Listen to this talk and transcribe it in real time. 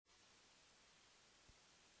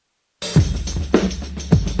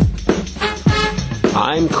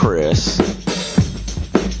I'm Chris.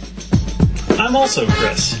 I'm also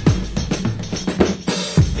Chris.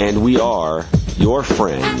 And we are your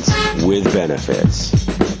friends with benefits.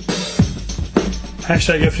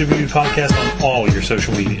 Hashtag FWB Podcast on all your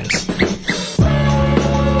social medias.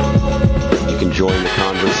 You can join the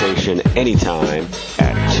conversation anytime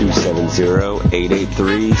at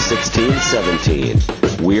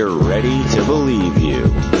 270-883-1617. We're ready to believe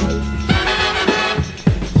you.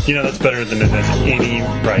 You know, that's better than it has any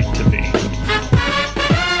right to be.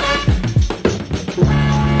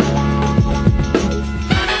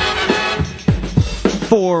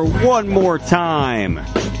 For one more time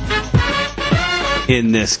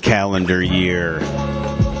in this calendar year,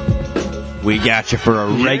 we got you for a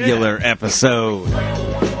regular episode.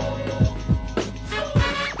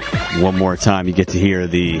 One more time, you get to hear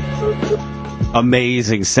the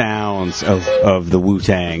amazing sounds of the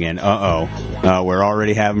Wu-Tang, and we're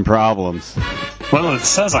already having problems. Well, it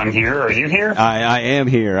says I'm here. Are you here? I am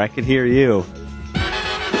here. I can hear you.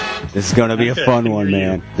 This is going to be a fun one,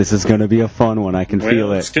 man. This is going to be a fun one. I can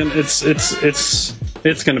feel it. It's going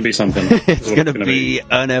to be something. It's going to be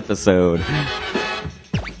an episode.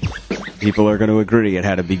 People are going to agree it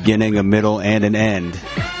had a beginning, a middle, and an end.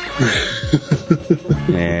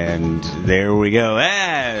 And there we go.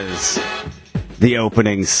 As the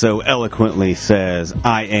opening so eloquently says,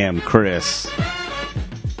 I am Chris.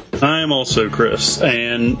 I am also Chris.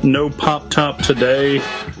 And no pop top today.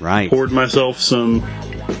 Right. Poured myself some...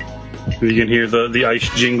 You can hear the ice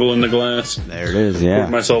jingle in the glass. There it is, yeah.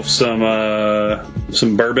 Poured myself some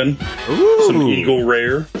bourbon. Ooh. Some Eagle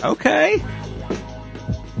Rare. Okay.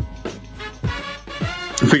 I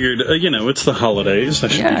figured, it's the holidays. I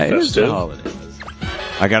should be festive. It is the holidays.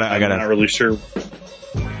 I'm not really sure.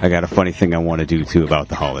 I got a funny thing I want to do, too, about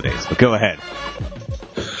the holidays. But go ahead.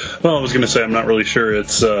 Well, I was going to say I'm not really sure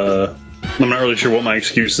I'm not really sure what my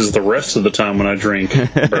excuse is the rest of the time when I drink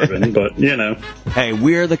bourbon, but, Hey,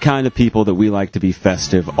 we're the kind of people that we like to be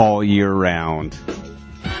festive all year round.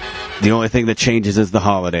 The only thing that changes is the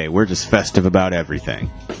holiday. We're just festive about everything.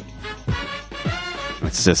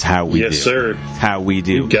 It's just how we do. Yes, sir. It's how we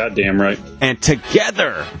do. You're goddamn right. And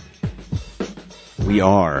together, we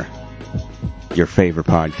are your favorite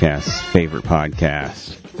podcast's favorite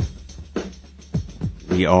podcast.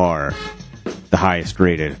 We are the highest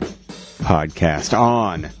rated podcast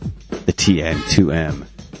on the TN2M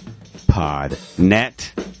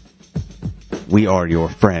Podnet. We are your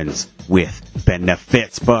friends with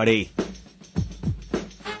benefits, buddy.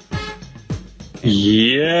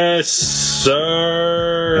 Yes,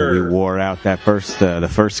 sir. And we wore out that the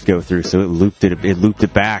first go through, so it looped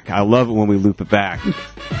it back. I love it when we loop it back.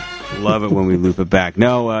 Love it when we loop it back.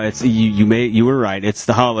 No, it's you were right. It's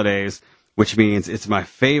the holidays. Which means it's my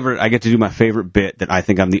favorite. I get to do my favorite bit that I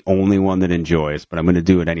think I'm the only one that enjoys, but I'm going to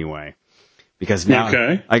do it anyway because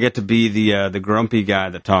now I get to be the grumpy guy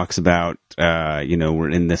that talks about we're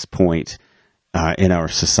in this point in our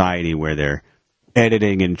society where they're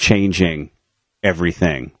editing and changing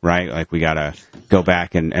everything, right? Like we got to go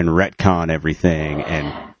back and retcon everything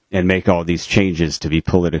and make all these changes to be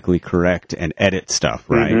politically correct and edit stuff,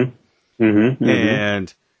 right? Mm-hmm. Mm-hmm. Mm-hmm.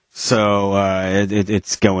 And so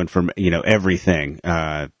it's going from everything,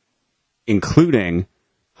 including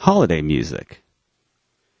holiday music.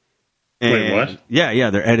 And, wait, what? Yeah,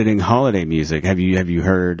 they're editing holiday music. Have you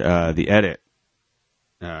heard the edit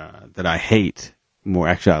that I hate more?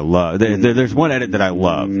 Actually, I love. There's one edit that I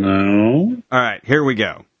love. No. All right, here we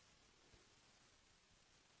go.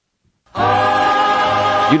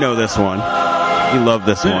 You know this one. You love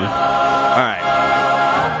this one. All right.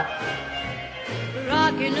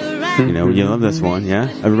 You love this one, yeah?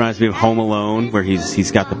 It reminds me of Home Alone, where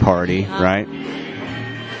he's got the party, right?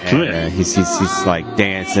 And he's like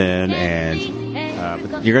dancing, and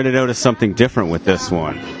but you're going to notice something different with this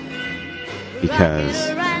one because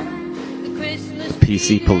the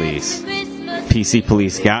PC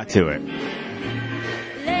Police got to it.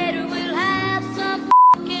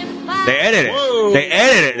 They edited it. Whoa. They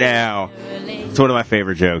edited it now. It's one of my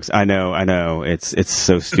favorite jokes. I know. It's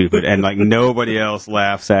so stupid. And, like, nobody else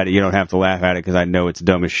laughs at it. You don't have to laugh at it because I know it's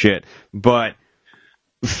dumb as shit. But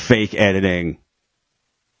fake editing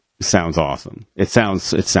sounds awesome. It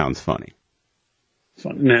sounds funny.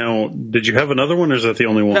 Now, did you have another one, or is that the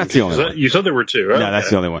only one? That's the only one. You said there were two, right? No, that's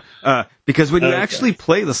the only one. Because when you actually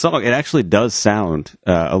play the song, it actually does sound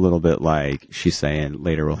a little bit like she's saying,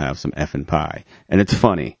 later we'll have some effing pie. And it's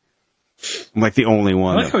funny. I'm like the only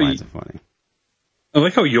one that finds it funny. I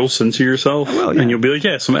like how you'll censor yourself, and you'll be like,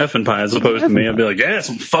 "Yeah, some effing pie," as opposed to me. I'll be like, "Yeah,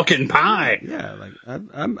 some fucking pie." Yeah, like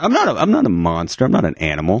I'm not a monster. I'm not an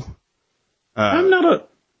animal.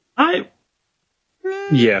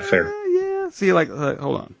 Yeah, fair. Yeah. See, hold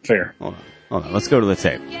on. Fair. Hold on. Let's go to the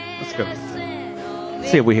tape. Let's go.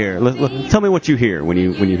 See if we hear. Tell me what you hear when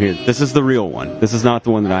you hear. This is the real one. This is not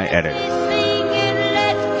the one that I edited.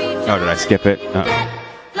 Oh, did I skip it?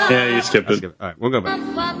 Yeah, you skip it. All right, we'll go back. All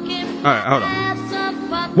right, hold on.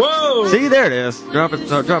 Whoa! See, there it is. Drop it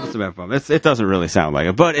some F-bomb. It doesn't really sound like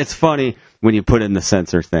it, but it's funny when you put in the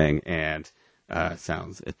censor thing and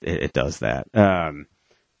it does that.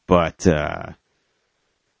 But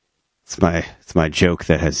it's my joke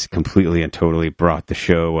that has completely and totally brought the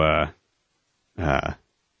show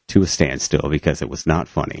to a standstill because it was not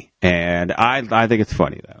funny, and I think it's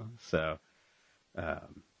funny though. So,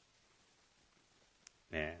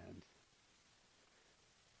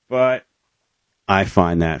 but I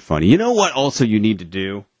find that funny. You know what? Also, you need to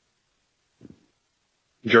do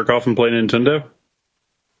Jerk off and play Nintendo.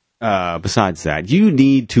 Besides that, you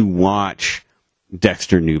need to watch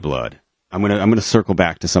Dexter New Blood. I'm gonna circle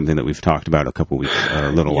back to something that we've talked about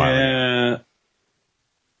a little while ago.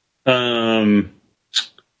 Yeah.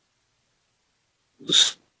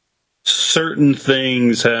 Certain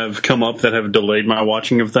things have come up that have delayed my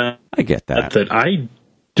watching of that. I get that. That I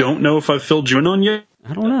don't know if I've filled you in on yet.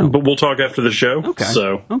 I don't know. But we'll talk after the show. Okay.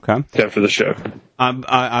 So, okay. After the show.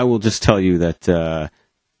 I will just tell you that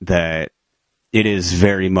that it is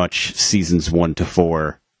very much seasons 1 to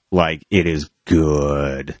 4. Like, it is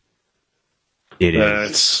good.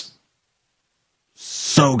 Is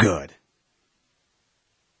so good.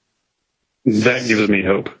 That gives me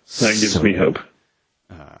hope.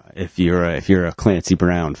 If you're a Clancy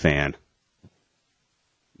Brown fan,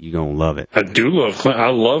 you're gonna love it. I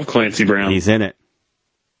love Clancy Brown. He's in it.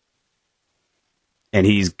 And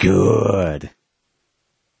he's good.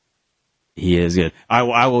 He is good.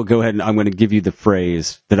 I will go ahead and I'm going to give you the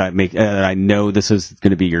phrase that I know this is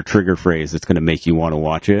going to be your trigger phrase that's going to make you want to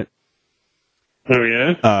watch it. Oh,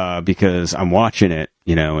 yeah? Because I'm watching it,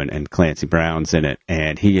 and Clancy Brown's in it,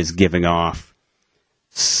 and he is giving off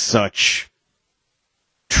such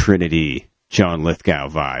Trinity John Lithgow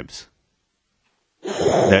vibes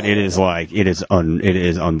that it is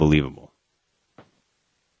unbelievable.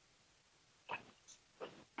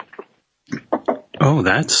 Oh,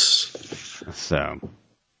 that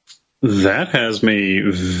has me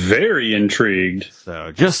very intrigued.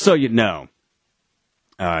 So, just so you know,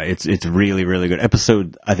 it's really, really good. I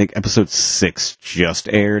think episode 6 just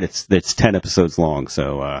aired. It's 10 episodes long,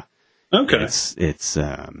 so okay. It's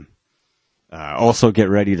also get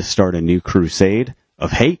ready to start a new crusade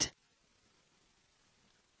of hate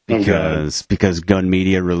because Gun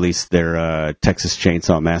Media released their Texas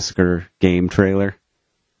Chainsaw Massacre game trailer.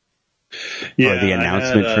 Yeah, or the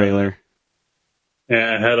announcement trailer.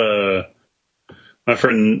 Yeah, I had my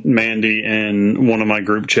friend Mandy in one of my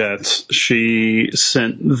group chats. She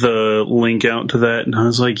sent the link out to that, and I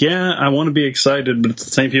was like, yeah, I want to be excited, but it's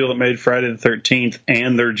the same people that made Friday the 13th,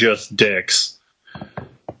 and they're just dicks.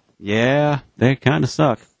 Yeah, they kind of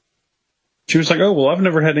suck. She was like, oh, well, I've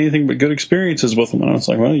never had anything but good experiences with them. And I was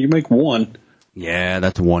like, well, you make one. Yeah,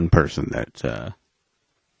 that's one person that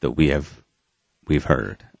we've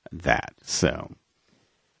heard that. So,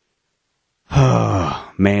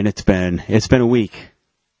 oh man, it's been a week.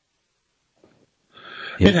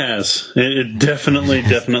 It has. It definitely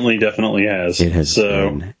has. It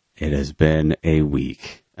has been a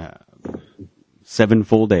week. 7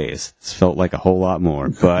 full days. It's felt like a whole lot more,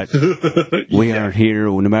 but we are here.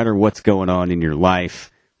 No matter what's going on in your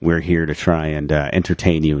life, we're here to try and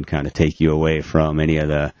entertain you and kind of take you away from any of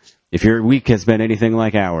the. If your week has been anything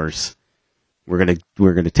like ours, we're gonna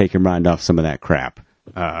take your mind off some of that crap,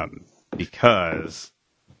 because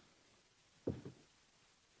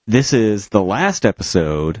this is the last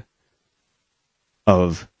episode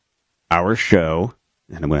of our show.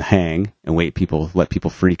 And I'm going to hang and let people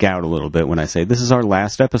freak out a little bit when I say this is our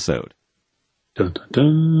last episode dun, dun,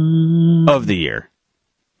 dun. of the year.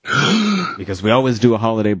 Because we always do a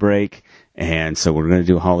holiday break, and so we're going to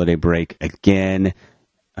do a holiday break again.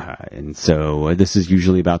 And so this is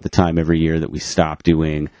usually about the time every year that we stop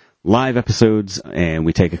doing live episodes, and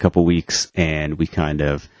we take a couple weeks, and we kind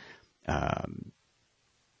of, we're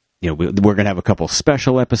going to have a couple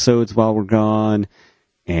special episodes while we're gone.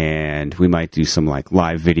 And we might do some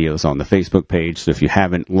live videos on the Facebook page. So if you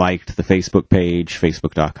haven't liked the Facebook page,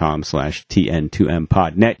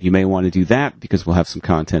 facebook.com/TN2MPodNet, you may want to do that because we'll have some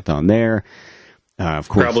content on there. Of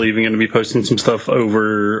course, probably even going to be posting some stuff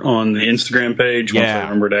over on the Instagram page once I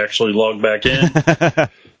remember to actually log back in.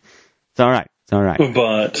 It's all right.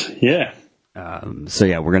 But yeah. So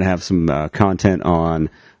yeah, we're going to have some content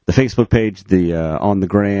on the Facebook page, on the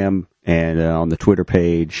Gram, and on the Twitter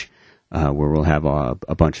page. where we'll have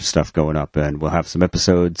a bunch of stuff going up, and we'll have some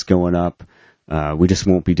episodes going up. We just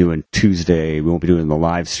won't be doing Tuesday. We won't be doing the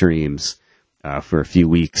live streams for a few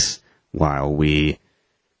weeks while we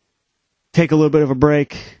take a little bit of a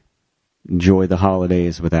break, enjoy the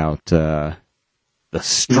holidays without the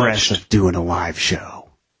stress of doing a live show.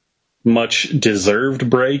 Much deserved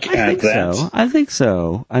break at that. So. I think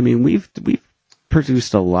so. I mean, we've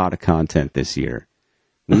produced a lot of content this year.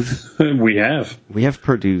 We have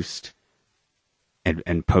produced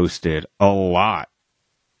and posted a lot,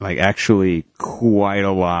 like actually quite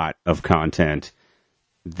a lot of content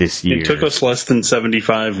this year. It took us less than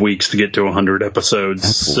 75 weeks to get to 100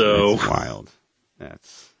 episodes. That's wild.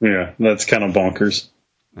 That's kind of bonkers.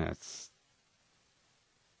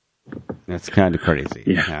 That's kind of crazy.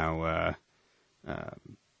 Yeah. How,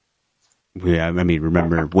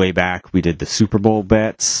 remember way back we did the Super Bowl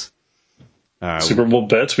bets. Super Bowl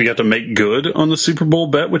bets. We got to make good on the Super Bowl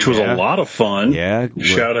bet, which was a lot of fun. Yeah.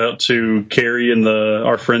 Shout out to Carrie and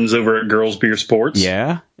our friends over at Girls Beer Sports.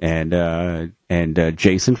 Yeah. And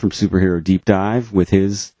Jason from Superhero Deep Dive with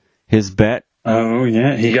his bet. Oh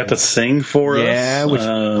yeah, he got to sing for us. Yeah, which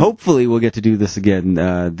hopefully we'll get to do this again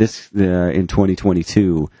in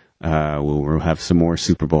 2022. We'll have some more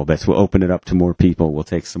Super Bowl bets. We'll open it up to more people. We'll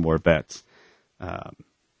take some more bets.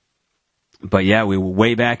 But yeah, we were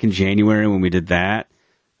way back in January when we did that.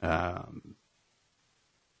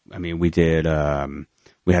 We did.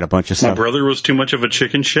 We had a bunch of stuff. My brother was too much of a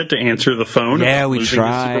chicken shit to answer the phone. Yeah, we losing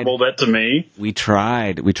tried. The Super Bowl bet to me. We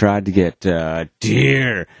tried to get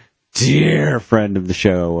dear friend of the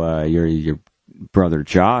show, your brother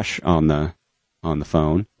Josh on the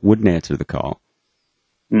phone. Wouldn't answer the call.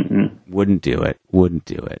 Mm-mm. Wouldn't do it.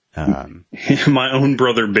 My own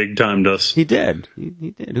brother big timed us. He did. He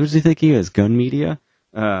did. Who does he think he is? Gun Media?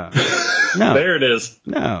 No. There it is.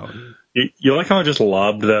 No. You like how I just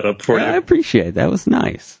lobbed that up for you? I appreciate it. That was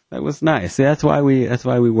nice. See, that's why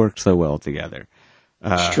we worked so well together.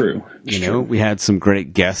 It's true. We had some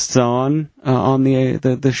great guests on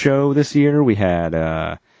the show this year. We had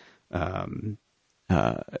one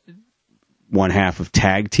half of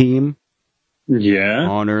Tag Team. Yeah.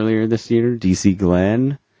 On earlier this year, DC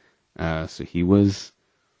Glenn. So he was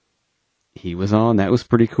on. That was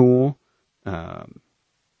pretty cool. We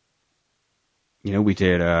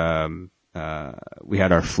did. We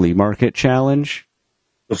had our flea market challenge.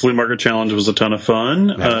 The flea market challenge was a ton of fun.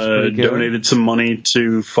 Donated some money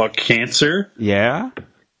to Fuck Cancer. Yeah.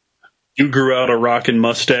 You grew out a rockin'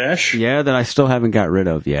 mustache. Yeah, that I still haven't got rid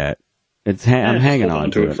of yet. I'm hanging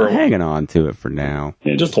on to it. I'm hanging on to it for now.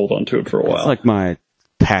 Yeah, just hold on to it for a while. It's like my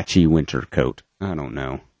patchy winter coat. I don't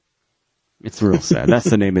know. It's real sad. That's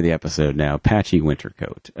the name of the episode now. Patchy winter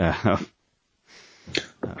coat. I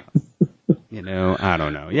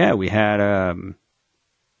don't know. Yeah, we had.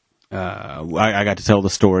 I got to tell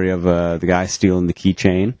the story of the guy stealing the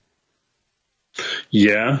keychain.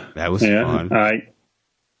 Yeah, that was fun.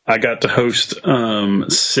 I got to host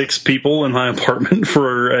 6 people in my apartment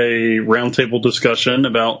for a roundtable discussion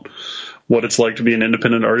about what it's like to be an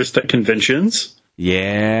independent artist at conventions.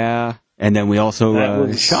 Yeah, and then we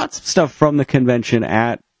also shot some stuff from the convention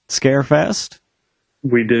at Scarefest.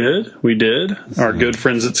 We did. Our good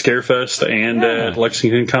friends at Scarefest and at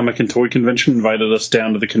Lexington Comic and Toy Convention invited us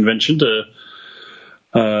down to the convention to,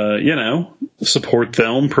 support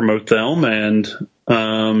them, promote them, and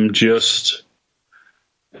just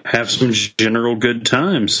have some general good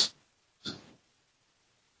times.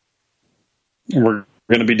 We're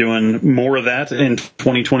going to be doing more of that in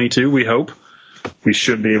 2022, we hope. We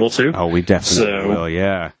should be able to. Oh, we definitely will,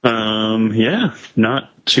 yeah. Not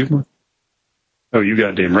too much. Oh, you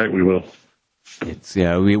goddamn right we will.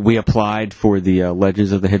 We applied for the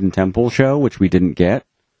Legends of the Hidden Temple show, which we didn't get.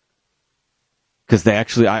 Because I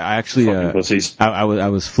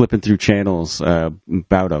was flipping through channels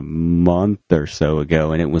about a month or so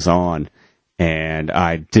ago, and it was on, and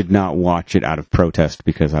I did not watch it out of protest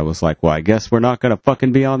because I was like, well, I guess we're not going to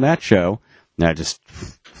fucking be on that show. And I just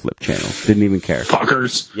flipped channels. Didn't even care.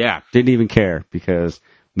 Fuckers. Yeah, didn't even care because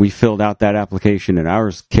we filled out that application and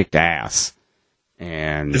ours kicked ass.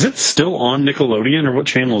 And is it still on Nickelodeon, or what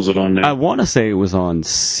channel is it on now? I want to say it was on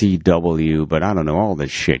CW, but I don't know. All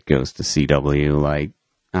this shit goes to CW. Like,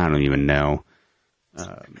 I don't even know.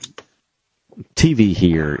 TV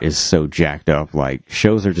here is so jacked up. Like,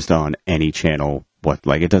 shows are just on any channel.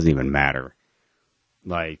 It doesn't even matter.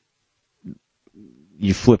 Like,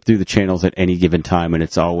 you flip through the channels at any given time, and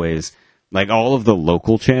it's always, like, all of the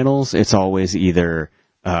local channels, it's always either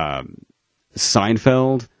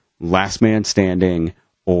Seinfeld, Last Man Standing,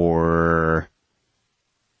 or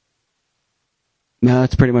no,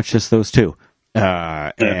 it's pretty much just those two.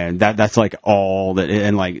 and that's like all that,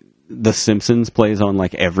 and like The Simpsons plays on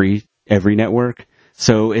like every network.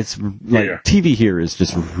 So it's like TV here is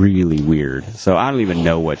just really weird. So I don't even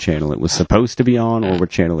know what channel it was supposed to be on or what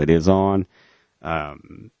channel it is on.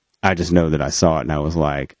 I just know that I saw it and I was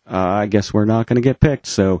like, I guess we're not going to get picked.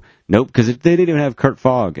 So nope, because they didn't even have Kurt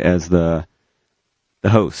Fogg as the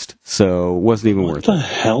host, so it wasn't even worth it. What the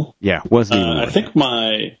hell? Yeah, wasn't even worth I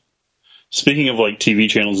think speaking of like TV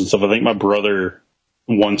channels and stuff, I think my brother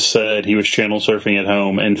once said he was channel surfing at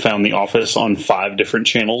home and found The Office on 5 different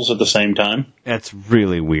channels at the same time. That's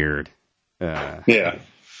really weird. Yeah.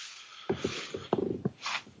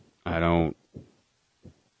 I don't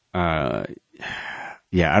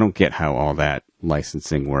get how all that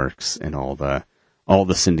licensing works and all the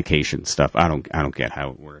syndication stuff. I don't get how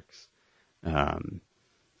it works.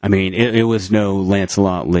 I mean, it was no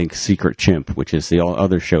Lancelot Link Secret Chimp, which is the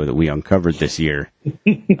other show that we uncovered this year.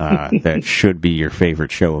 That should be your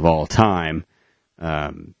favorite show of all time.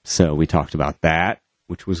 So we talked about that,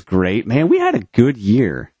 which was great. Man, we had a good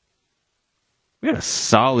year. We had a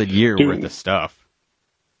solid year worth of stuff.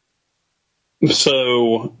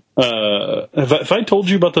 So, have I told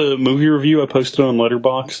you about the movie review I posted on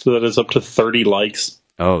Letterboxd that is up to 30 likes?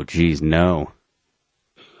 Oh, geez, no.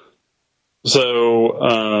 So,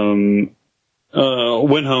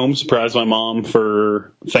 went home, surprised my mom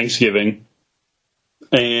for Thanksgiving.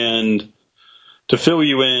 And to fill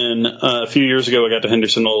you in, a few years ago, I got to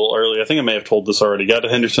Henderson a little early. I think I may have told this already. Got to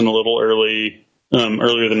Henderson a little early,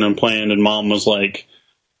 earlier than unplanned, and Mom was like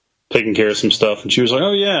taking care of some stuff. And she was like,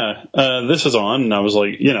 oh, yeah, this is on. And I was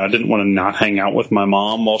like, I didn't want to not hang out with my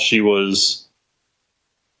mom while she was,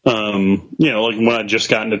 like when I just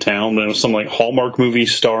got into town. There was some like Hallmark movie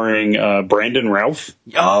starring Brandon Routh.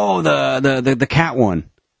 Oh, the cat one.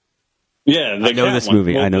 Yeah, I know this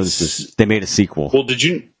movie. Well, I know this. They made a sequel. Well, did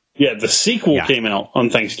you? Yeah, the sequel came out on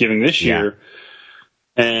Thanksgiving this year,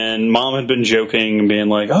 and Mom had been joking and being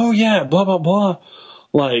like, "Oh yeah, blah blah blah,"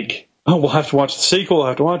 like, "Oh, we'll have to watch the sequel. We'll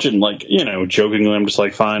have to watch it." And like, jokingly, I'm just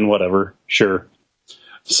like, "Fine, whatever, sure."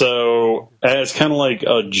 So, as kind of like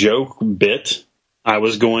a joke bit, I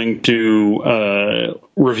was going to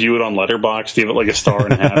review it on Letterboxd, give it like a 1.5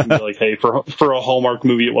 stars, and be like, "Hey, for a Hallmark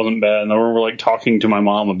movie, it wasn't bad." And then we're like talking to my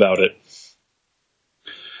mom about it.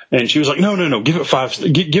 And she was like, no, give it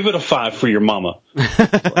 5. Give it a 5 for your mama.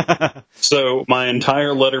 So my entire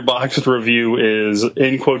Letterboxd review is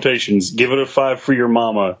in quotations, give it a 5 for your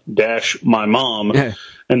mama - my mom. Yeah.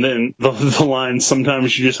 And then the line,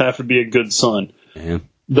 sometimes you just have to be a good son. Yeah.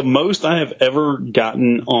 The most I have ever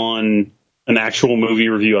gotten on an actual movie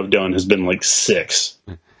review I've done has been like 6.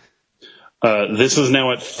 This is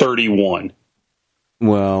now at 31.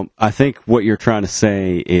 Well, I think what you're trying to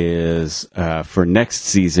say is for next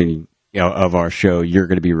season of our show, you're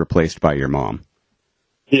going to be replaced by your mom.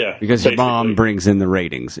 Yeah. Because your mom brings in the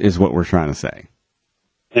ratings, is what we're trying to say.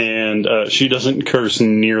 And she doesn't curse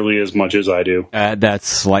nearly as much as I do. That's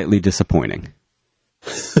slightly disappointing.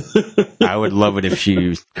 I would love it if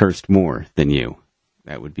she cursed more than you.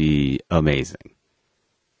 That would be amazing.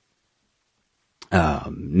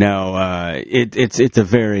 It's a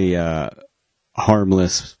very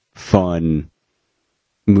harmless, fun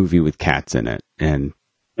movie with cats in it, and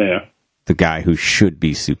the guy who should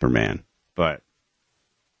be Superman. But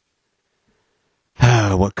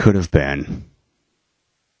what could have been?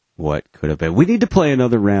 What could have been? We need to play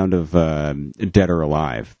another round of Dead or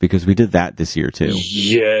Alive, because we did that this year too.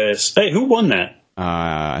 Yes. Hey, who won that?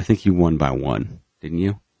 I think you won by 1, didn't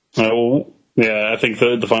you? Yeah, I think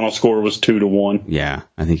the final score was 2-1. Yeah,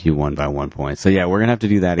 I think you won by 1 point. So yeah, we're gonna have to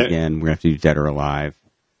do that again. We're gonna have to do Dead or Alive.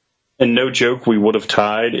 And no joke, we would have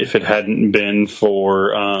tied if it hadn't been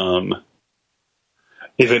for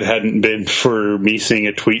me seeing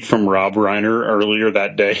a tweet from Rob Reiner earlier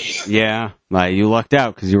that day. Yeah, like you lucked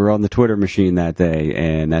out because you were on the Twitter machine that day,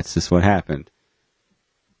 and that's just what happened.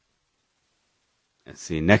 Let's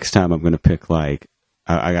see. Next time I'm gonna pick I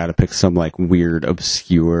gotta pick some like weird,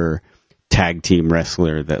 obscure tag team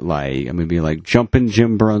wrestler that I'm gonna be like Jumpin'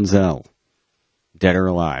 Jim Brunzell, Dead or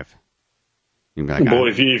Alive. Like, boy,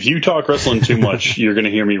 if you talk wrestling too much, you're gonna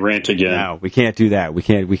hear me rant again. No, we can't do that. We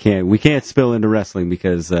can't spill into wrestling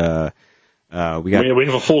because we have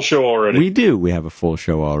a full show already. We do. We have a full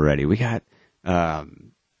show already. We got we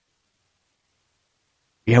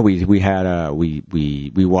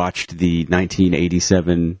watched the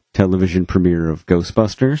 1987 television premiere of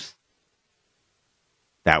Ghostbusters.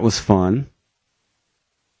 That was fun.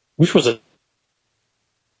 Which was a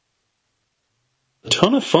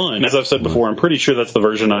ton of fun. As I've said before, I'm pretty sure that's the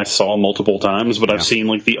version I saw multiple times, but I've seen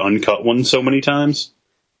the uncut one so many times.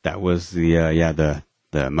 That was the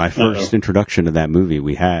My first introduction to that movie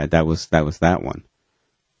that was that one.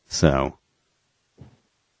 So,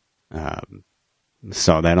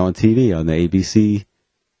 saw that on TV on the ABC,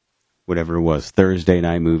 whatever it was, Thursday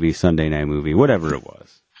night movie, Sunday night movie, whatever it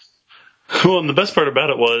was. Well, and the best part about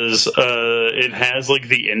it was it has like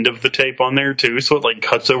the end of the tape on there too, so it like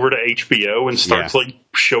cuts over to HBO and starts like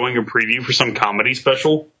showing a preview for some comedy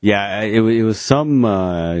special. Yeah, it was some.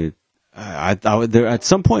 There, at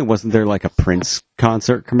some point, wasn't there like a Prince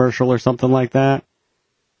concert commercial or something like that?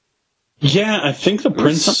 Yeah, I think the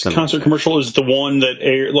Prince concert commercial is the one that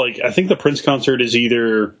aired. Like, I think the Prince concert is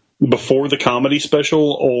either before the comedy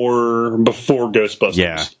special or before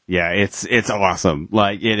Ghostbusters. Yeah, it's awesome.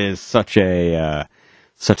 Like, it is such a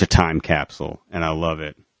time capsule, and I love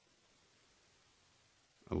it.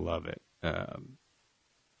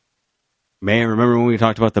 Man, remember when we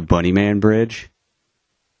talked about the Bunny Man Bridge?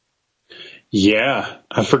 Yeah,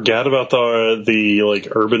 I forgot about the like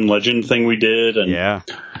urban legend thing we did, and yeah.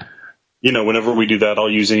 You know, whenever we do that,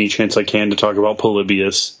 I'll use any chance I can to talk about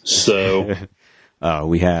Polybius. So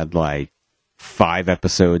we had like 5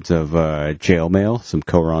 episodes of Jail Mail, some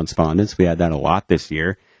correspondence. We had that a lot this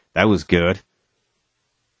year. That was good.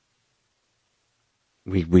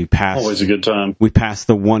 We passed, always a good time. We passed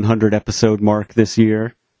the 100 episode mark this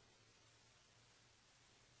year.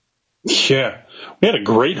 Yeah, we had a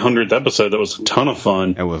great 100th episode. That was a ton of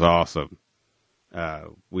fun. It was awesome.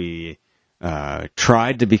 We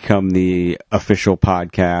tried to become the official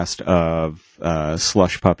podcast of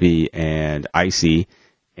Slush Puppy and Icy,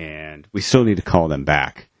 and we still need to call them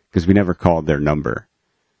back because we never called their number.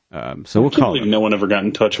 So we'll call them. No one ever got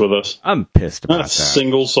in touch with us. I'm pissed about Not a that.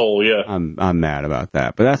 single soul. Yeah, I'm mad about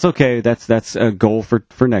that, but that's okay. That's a goal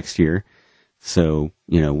for next year. So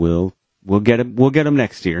we'll get them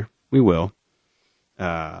next year. We will.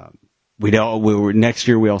 Next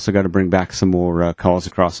year we also got to bring back some more Calls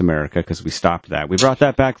Across America because we stopped that. We brought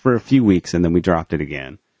that back for a few weeks and then we dropped it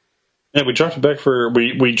again. Yeah, we dropped it back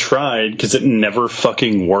we tried because it never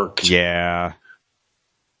fucking worked. Yeah.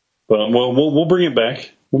 But we'll bring it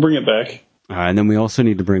back. We'll bring it back. And then we also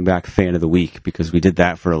need to bring back Fan of the Week because we did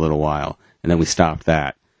that for a little while and then we stopped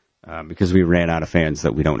that because we ran out of fans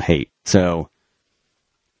that we don't hate. So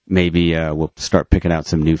maybe we'll start picking out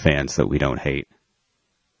some new fans that we don't hate.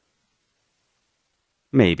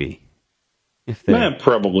 Maybe.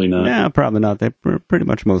 Probably not. Yeah, probably not. Pretty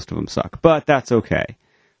much most of them suck. But that's okay.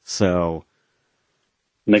 So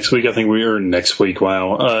next week, I think next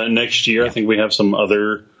year, I think we have some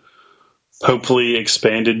other hopefully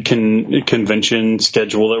expanded convention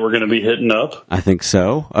schedule that we're going to be hitting up. I think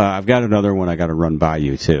so. I've got another one I got to run by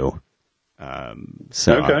you too.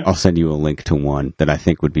 So okay. I'll send you a link to one that I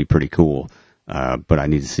think would be pretty cool. But I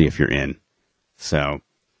need to see if you're in. So,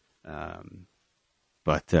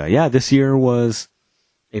 yeah, this year was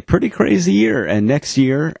a pretty crazy year. And next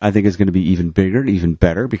year, I think is going to be even bigger and even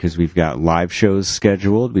better because we've got live shows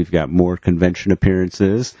scheduled. We've got more convention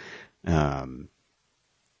appearances.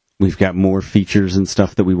 We've got more features and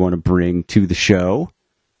stuff that we want to bring to the show.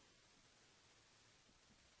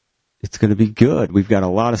 It's going to be good. We've got a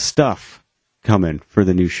lot of stuff coming for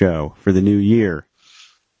the new show, for the new year.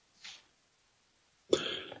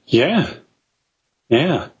 Yeah.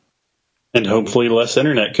 And hopefully less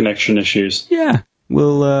internet connection issues. Yeah,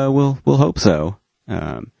 we'll hope so.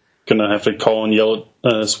 Gonna have to call and yell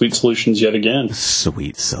at Sweet Solutions yet again.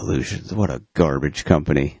 Sweet Solutions, what a garbage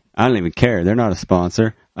company. I don't even care. They're not a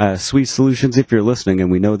sponsor. Sweet Solutions, if you're listening,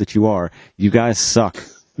 and we know that you are, you guys suck.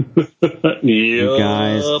 Yep. You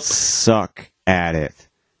guys suck at it.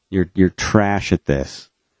 You're trash at this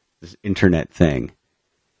internet thing.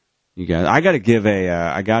 You guys, I gotta give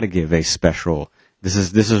a special. This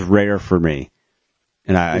is rare for me,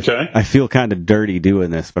 and I feel kind of dirty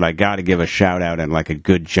doing this, but I got to give a shout out and like a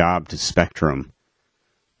good job to Spectrum,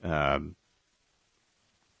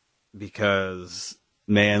 because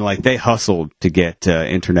man, like they hustled to get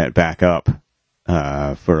internet back up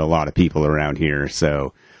for a lot of people around here.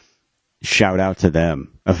 So shout out to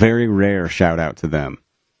them, a very rare shout out to them.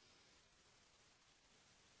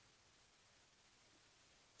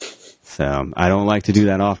 So I don't like to do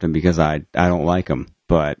that often because I don't like them,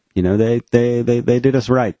 but they did us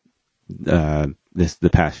right the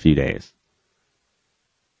past few days.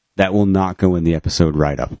 That will not go in the episode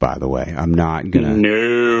write up, by the way. I'm not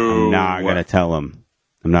gonna tell them.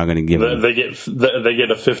 I'm not gonna give them. They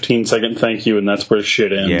get a 15-second thank you, and that's where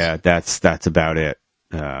shit ends. Yeah, that's about it.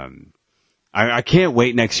 I can't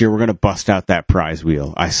wait next year. We're gonna bust out that prize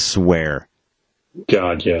wheel. I swear.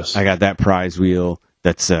 God, yes. I got that prize wheel.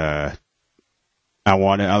 That's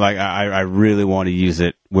I really want to use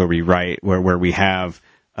it where we write where we have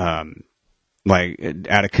like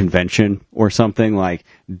at a convention or something, like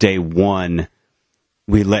day one,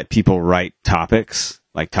 we let people write topics,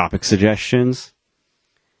 like topic suggestions.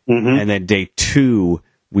 Mm-hmm. And then day two,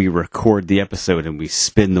 we record the episode and we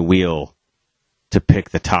spin the wheel to pick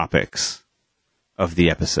the topics of the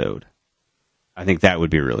episode. I think that would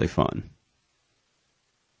be really fun.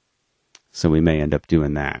 So we may end up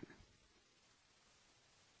doing that.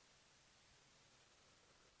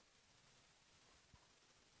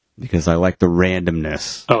 Because I like the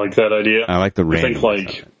randomness. I like that idea. I like the randomness. I think,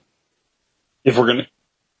 like, if we're gonna,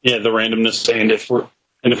 the randomness, and if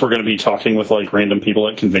we're gonna be talking with like random people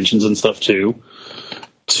at conventions and stuff too,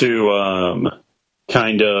 to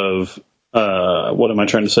kind of what am I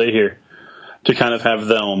trying to say here? To kind of have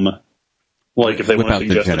them, like, if they want to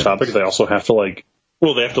suggest a topic, they also have to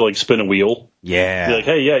they have to spin a wheel. Yeah. Be like,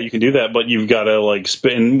 hey, yeah, you can do that, but you've got to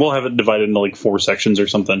spin. We'll have it divided into 4 sections or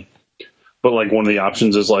something. But one of the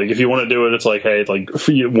options is if you want to do it, it's hey,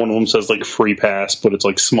 one of them says free pass, but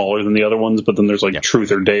it's smaller than the other ones. But then there's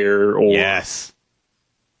truth or dare, or yes,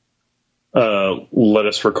 let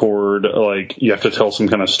us record. You have to tell some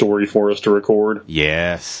kind of story for us to record.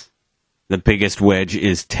 Yes, the biggest wedge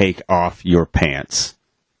is take off your pants.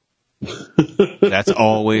 That's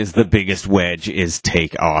always the biggest wedge, is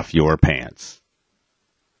take off your pants,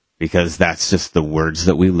 because that's just the words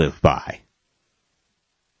that we live by.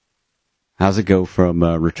 How's it go from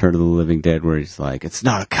Return of the Living Dead, where he's like, it's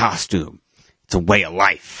not a costume, it's a way of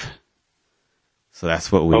life. So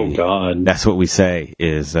that's what we. Oh God. That's what we say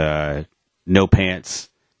is no pants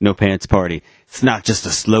party. It's not just a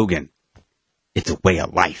slogan, it's a way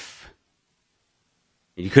of life.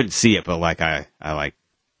 And you couldn't see it, but I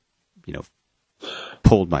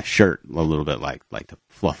pulled my shirt a little bit, like to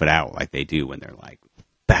fluff it out, like they do when they're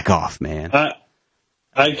back off, man.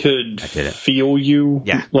 I could feel you,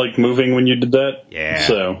 moving when you did that. Yeah.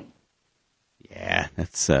 So. Yeah,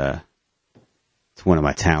 that's it's one of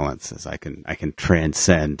my talents, is I can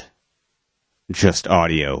transcend just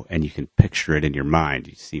audio, and you can picture it in your mind.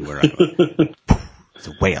 You see where it's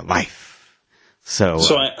a way of life. So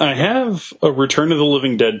I have a Return of the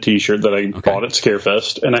Living Dead T-shirt that I bought at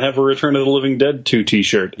Scarefest, and I have a Return of the Living Dead 2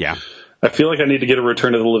 T-shirt. Yeah. I feel like I need to get a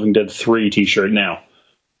Return of the Living Dead 3 T-shirt now.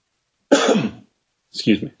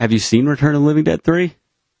 Excuse me. Have you seen Return of the Living Dead 3?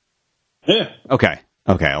 Yeah. Okay.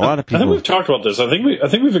 A lot of people. I think we've talked about this. I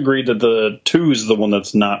think we've agreed that the 2 is the one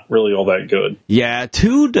that's not really all that good. Yeah,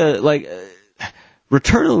 2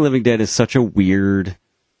 Return of the Living Dead is such a weird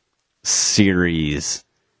series,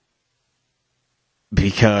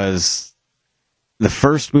 because the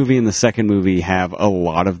first movie and the second movie have a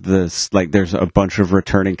lot of this, there's a bunch of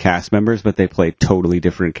returning cast members, but they play totally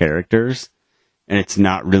different characters. And it's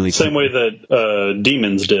not really same way that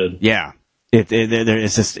Demons did. Yeah,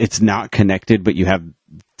 it's not connected, but you have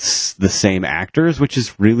the same actors, which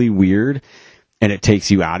is really weird, and it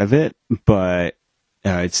takes you out of it. But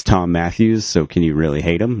it's Tom Matthews, so can you really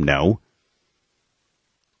hate him? No,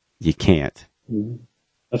 you can't.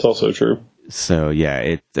 That's also true. So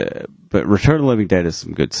yeah, but Return of the Living Dead is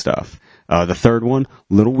some good stuff. The third one,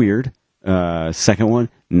 a little weird. Second one,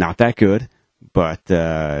 not that good,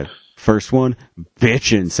 but. First one,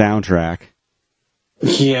 bitchin' soundtrack.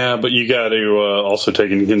 Yeah, but you got to also take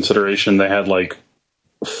into consideration they had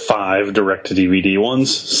 5 direct-to-DVD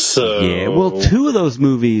ones. So yeah, well, 2 of those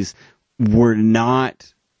movies were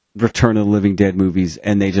not Return of the Living Dead movies,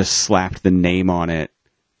 and they just slapped the name on it.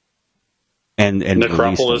 And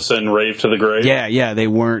Necropolis and Rave to the Grave. Yeah, they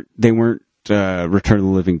weren't Return of the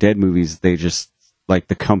Living Dead movies. They just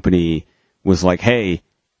the company was like, hey,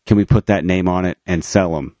 can we put that name on it and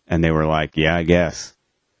sell them? And they were like, yeah, I guess.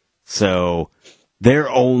 So they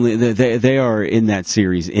are in that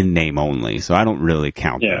series in name only. So I don't really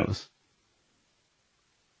count those.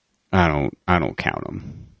 I don't count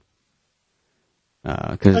them.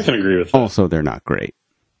 I can agree with that. Also, they're not great.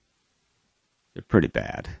 They're pretty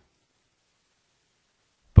bad.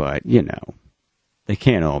 But they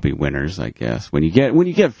can't all be winners, I guess. When you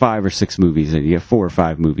get 5 or 6 movies, and you get 4 or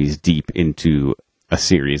 5 movies deep into a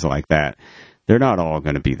series like that, they're not all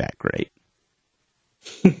going to be that great.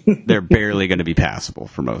 They're barely going to be passable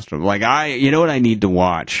for most of them. You know what I need to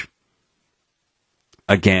watch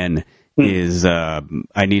again is I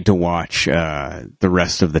need to watch the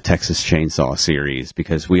rest of the Texas Chainsaw series,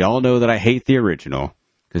 because we all know that I hate the original,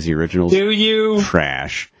 because the original's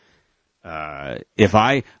trash. Did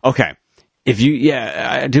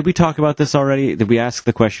we talk about this already? Did we ask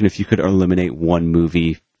the question, if you could eliminate one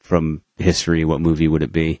movie from history, what movie would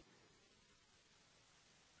it be?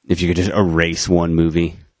 If you could just erase one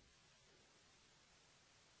movie.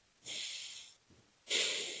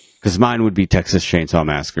 Because mine would be Texas Chainsaw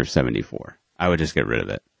Massacre 74. I would just get rid of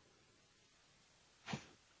it.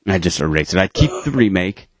 I'd just erase it. I'd keep the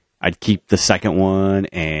remake. I'd keep the second one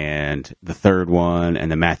and the third one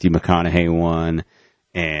and the Matthew McConaughey one,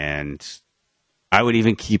 and I would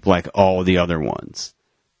even keep like all the other ones.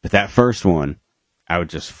 But that first one, I would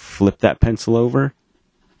just flip that pencil over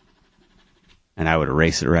and I would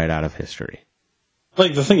erase it right out of history.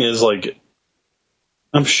 Like, the thing is, like,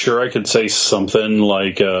 I'm sure I could say something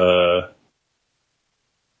like, you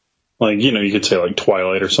could say like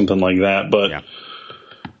Twilight or something like that, but yeah.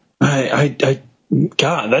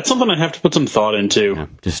 God, that's something I have to put some thought into. Yeah,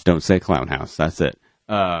 just don't say Clown House. That's it.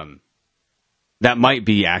 That might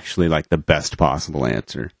be actually like the best possible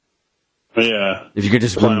answer. Yeah. If you could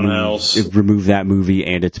just remove that movie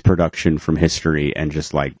and its production from history and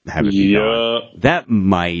just like have it be gone. That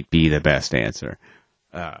might be the best answer.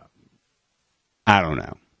 I don't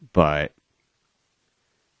know, but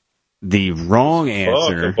the wrong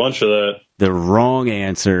answer. A bunch of that. The wrong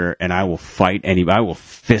answer, and I will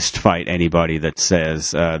fist fight anybody that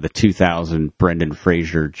says the 2000 Brendan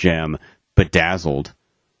Fraser gem Bedazzled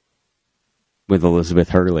with Elizabeth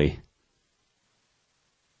Hurley,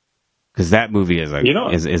 because that movie is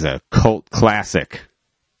a cult classic.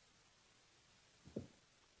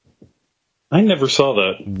 I never saw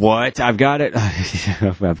that. What? I've got it.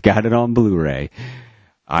 I've got it on Blu-ray.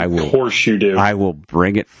 Of course you do. I will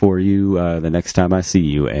bring it for you the next time I see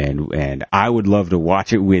you, and I would love to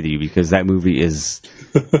watch it with you, because that movie is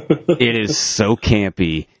it is so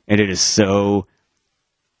campy, and it is so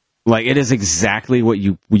like, it is exactly what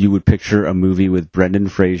you would picture a movie with Brendan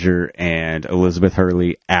Fraser and Elizabeth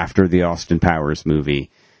Hurley after the Austin Powers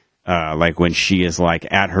movie, like when she is like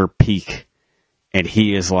at her peak, and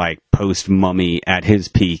he is like post Mummy at his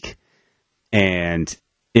peak, and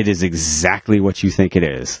it is exactly what you think it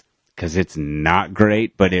is, because it's not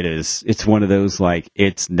great, but it's one of those, like,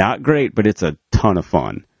 it's not great, but it's a ton of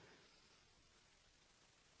fun.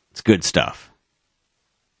 It's good stuff.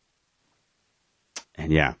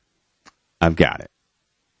 And yeah, I've got it.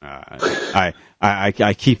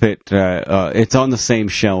 I keep it, it's on the same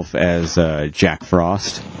shelf as Jack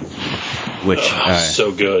Frost, which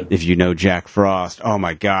so good. If you know Jack Frost, oh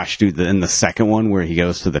my gosh, dude! In the second one where he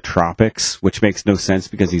goes to the tropics, which makes no sense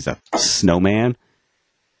because he's a snowman.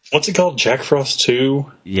 What's it called? Jack Frost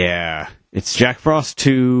 2? Yeah, it's Jack Frost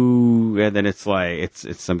 2, and then it's like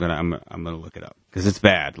I'm gonna look it up because it's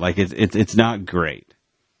bad. Like it's not great.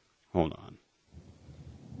 Hold on,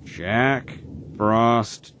 Jack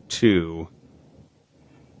Frost 2.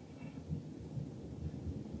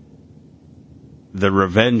 The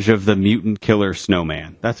Revenge of the Mutant Killer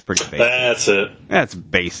Snowman. That's pretty basic. That's it. That's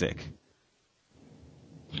basic.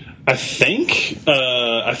 I think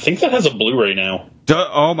that has a Blu-ray now.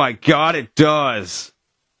 Oh my god, it does.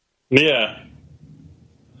 Yeah.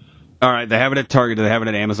 All right, they have it at Target. They have it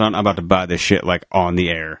at Amazon. I'm about to buy this shit like on the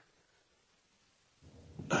air.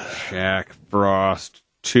 Jack Frost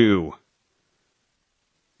 2.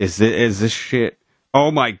 Is this shit?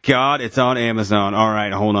 Oh my god, it's on Amazon. All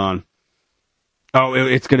right, hold on. Oh,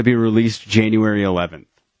 it's going to be released January 11th.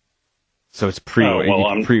 So it's you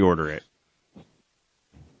can pre-order it.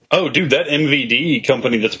 Oh, dude, that MVD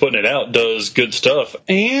company that's putting it out does good stuff.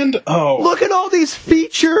 And look at all these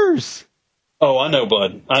features. Oh, I know,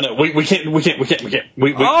 bud. I know. We can't. We have stuff to do.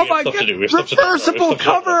 We have reversible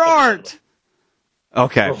cover art.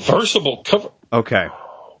 Okay. Reversible cover. Okay.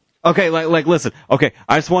 Like, listen. Okay,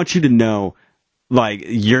 I just want you to know, like,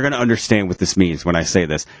 you're gonna understand what this means when I say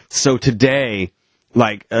this. So today,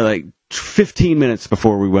 like 15 minutes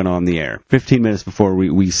before we went on the air, 15 minutes before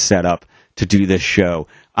we set up to do this show,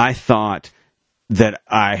 I thought that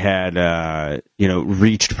I had,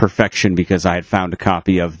 reached perfection because I had found a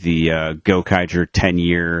copy of the Gokaiger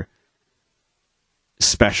 10-year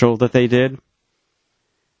special that they did.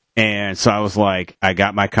 And so I was like, I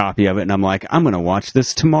got my copy of it, and I'm like, I'm going to watch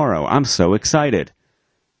this tomorrow. I'm so excited.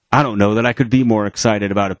 I don't know that I could be more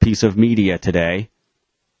excited about a piece of media today.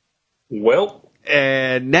 Well.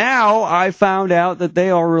 And now I found out that they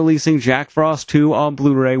are releasing Jack Frost 2 on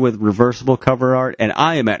Blu-ray with reversible cover art, and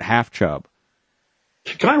I am at half chub.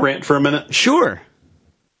 Can I rant for a minute? Sure.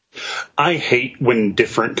 I hate when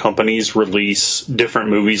different companies release different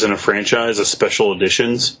movies in a franchise as special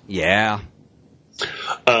editions. Yeah.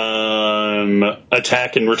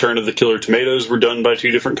 Attack and Return of the Killer Tomatoes were done by two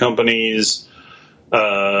different companies.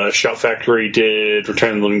 Shout Factory did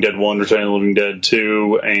Return of the Living Dead 1, Return of the Living Dead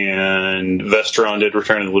 2, and Vestron did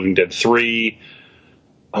Return of the Living Dead 3.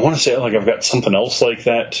 I want to say, like, I've got something else like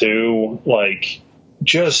that, too. Like,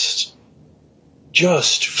 just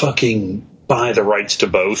fucking buy the rights to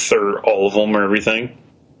both, or all of them, or everything.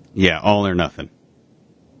 Yeah, all or nothing.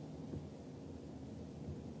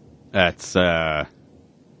 That's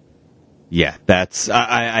yeah, that's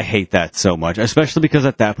I hate that so much, especially because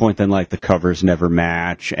at that point then like the covers never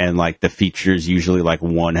match and like the features usually like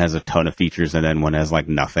one has a ton of features and then one has like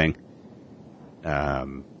nothing.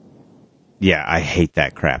 Yeah, I hate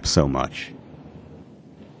that crap so much.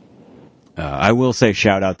 I will say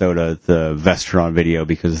shout out though to the Vestron video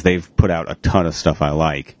because they've put out a ton of stuff I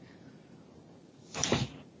like.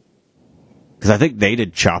 Because I think they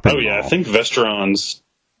did Chopping Mall. Oh yeah, I think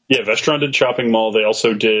Vestron did Chopping Mall. They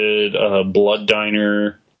also did Blood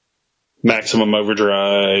Diner, Maximum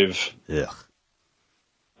Overdrive. Ugh.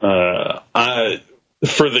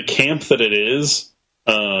 For the camp that it is,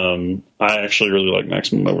 I actually really like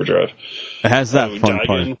Maximum Overdrive. It has that fun Daigen,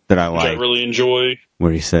 part that I like. which I really enjoy.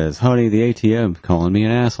 Where he says, "Honey, the ATM calling me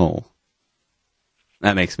an asshole."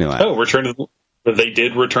 That makes me laugh. Oh, they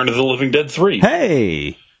did Return of the Living Dead 3.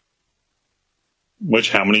 Hey!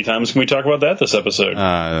 Which, how many times can we talk about that this episode?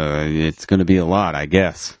 It's going to be a lot, I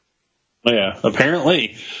guess. Oh, yeah,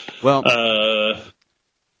 apparently. Well,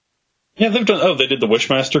 yeah, they did the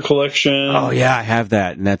Wishmaster collection. oh yeah, I have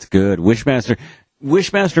that, and that's good.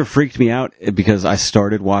 Wishmaster freaked me out because I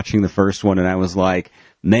started watching the first one, and I was like,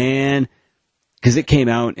 man, because it came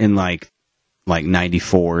out in like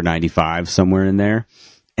 94, 95, somewhere in there.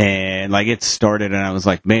 And like it started and I was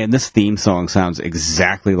like, man, this theme song sounds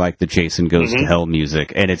exactly like the Jason Goes to Hell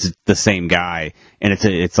music. And it's the same guy. And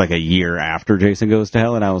it's like a year after Jason Goes to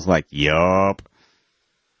Hell. And I was like, yup.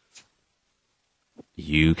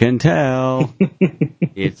 You can tell.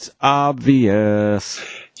 It's obvious.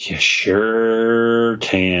 You sure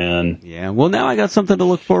can. Yeah. Well, now I got something to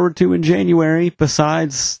look forward to in January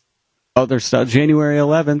besides other stuff. January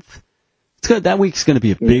 11th. It's good. That week's going to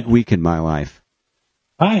be a big week in my life.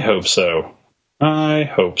 I hope so.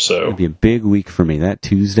 It'll be a big week for me. That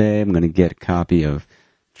Tuesday, I'm going to get a copy of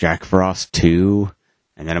Jack Frost 2,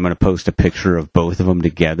 and then I'm going to post a picture of both of them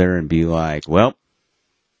together and be like, well,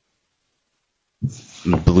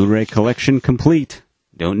 Blu-ray collection complete.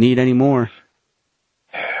 Don't need any more.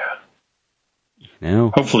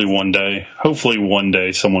 No. Hopefully one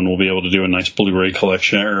day someone will be able to do a nice Blu-ray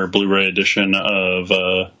collection or Blu-ray edition of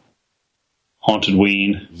Haunted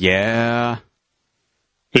Ween. Yeah.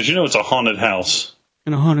 Because it's a haunted house.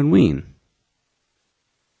 And a haunted ween.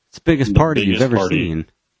 It's the biggest party you've ever seen.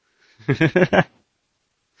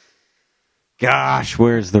 Gosh,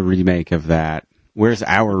 where's the remake of that? Where's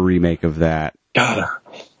our remake of that?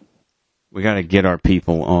 We got to get our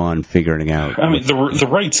people on figuring out. I mean, the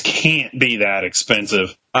rights can't be that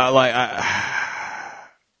expensive. I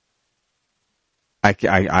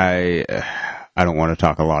don't want to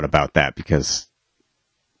talk a lot about that because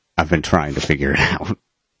I've been trying to figure it out.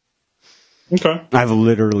 Okay. I've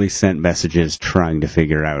literally sent messages trying to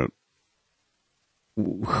figure out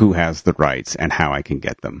who has the rights and how I can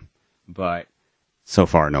get them. But so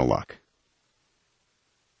far, no luck.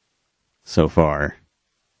 So far.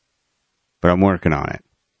 But I'm working on it.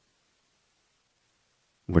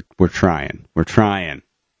 We're trying. We're trying.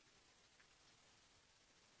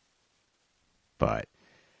 But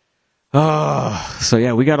so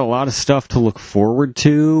yeah, we got a lot of stuff to look forward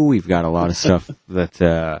to. We've got a lot of stuff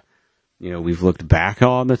that we've looked back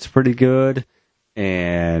on that's pretty good.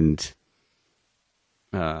 And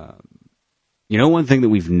one thing that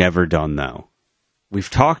we've never done though, we've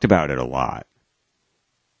talked about it a lot,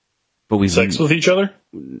 but we've sex with each other.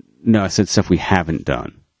 No, I said stuff we haven't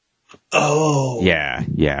done. Oh, yeah,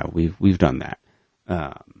 we've done that.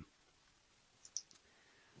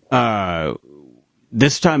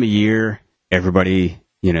 This time of year, everybody,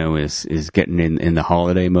 is getting in the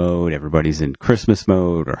holiday mode. Everybody's in Christmas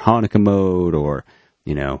mode or Hanukkah mode or,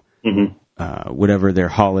 whatever their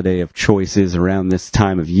holiday of choice is around this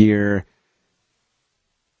time of year.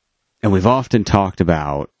 And we've often talked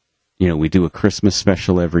about, we do a Christmas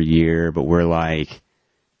special every year, but we're like,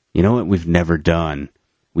 you know what we've never done?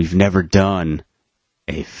 We've never done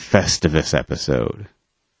a Festivus episode.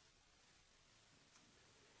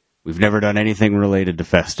 We've never done anything related to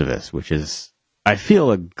Festivus, which is, I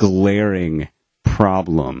feel, a glaring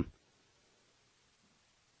problem.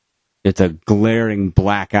 It's a glaring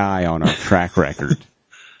black eye on our track record.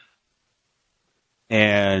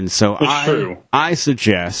 And so I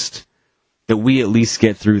suggest that we at least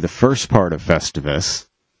get through the first part of Festivus,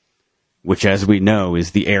 which, as we know,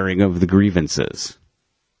 is the airing of the grievances.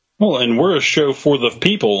 Well, and we're a show for the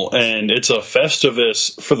people, and it's a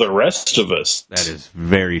Festivus for the rest of us. That is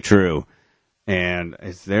very true. And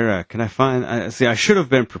is there can I find, I should have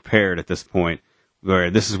been prepared at this point,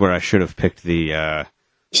 where this is where I should have picked the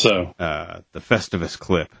Festivus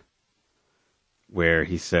clip, where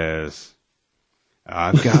he says,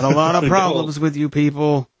 I've got a lot of problems with you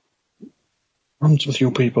people. Problems with you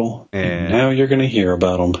people. And now you're going to hear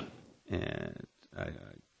about them. And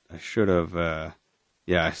I should have, I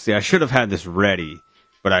should have had this ready,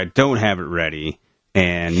 but I don't have it ready.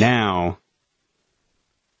 And now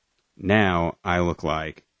I look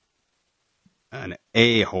like an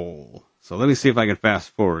a-hole. So let me see if I can fast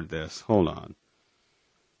forward this. Hold on.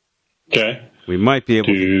 Okay. We might be able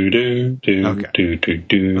to. Okay.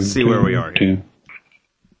 Let's see where we are here.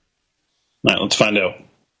 All right, let's find out.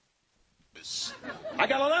 I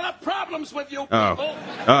got a lot of problems with you people.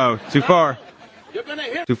 Oh, too far. You're gonna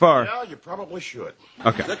hear. Too far. Yeah, you probably should.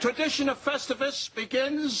 Okay. The tradition of Festivus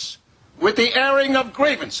begins with the airing of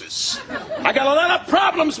grievances. I got a lot of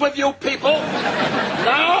problems with you people.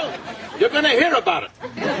 Now you're gonna hear about it.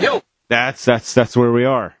 You. That's where we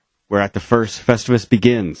are. We're at the first Festivus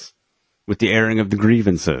begins with the airing of the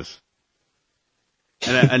grievances.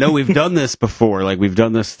 And I know we've done this before. Like, we've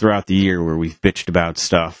done this throughout the year where we've bitched about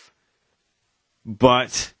stuff.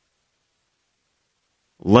 But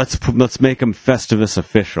let's make them Festivus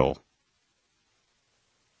official.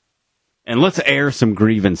 And let's air some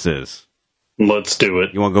grievances. Let's do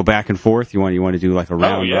it. You want to go back and forth? You want to do like a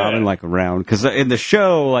round robin, like a round? Because in the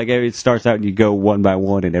show, like, it starts out and you go one by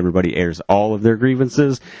one, and everybody airs all of their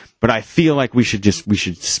grievances. But I feel like we should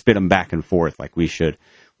spit them back and forth. Like, we should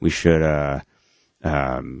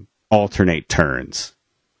alternate turns.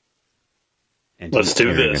 And let's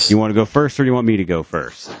do this. You want to go first, or do you want me to go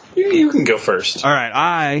first? You can go first. All right,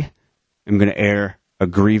 I am going to air a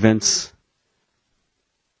grievance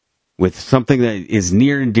with something that is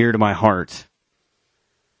near and dear to my heart.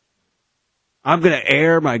 I'm going to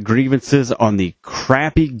air my grievances on the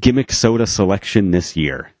crappy gimmick soda selection this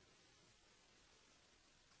year.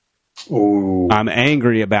 Ooh. I'm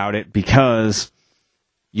angry about it because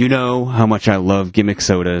you know how much I love gimmick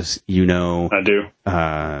sodas. You know, I do.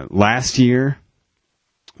 Last year,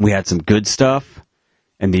 we had some good stuff,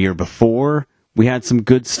 and the year before, we had some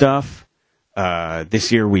good stuff.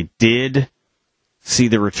 This year, we did see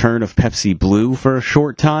the return of Pepsi Blue for a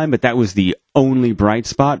short time, but that was the only bright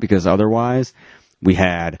spot, because otherwise, we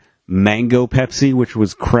had Mango Pepsi, which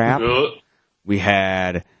was crap. We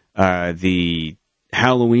had the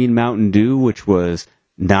Halloween Mountain Dew, which was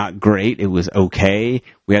not great. It was okay.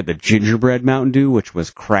 We had the Gingerbread Mountain Dew, which was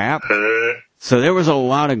crap. So there was a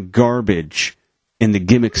lot of garbage in the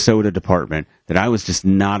gimmick soda department that I was just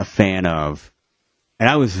not a fan of. And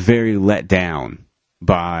I was very let down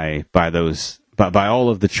by all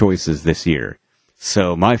of the choices this year.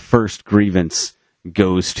 So my first grievance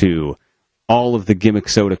goes to all of the gimmick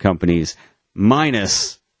soda companies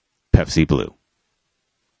minus Pepsi Blue.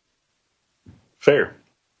 Fair.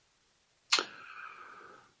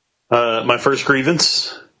 My first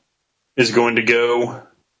grievance is going to go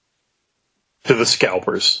to the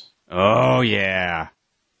scalpers. Oh, yeah.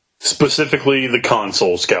 Specifically, the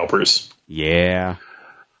console scalpers. Yeah.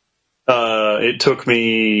 It took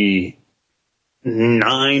me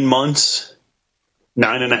 9.5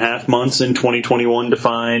 months in 2021 to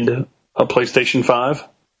find a PlayStation 5.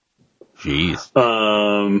 Jeez.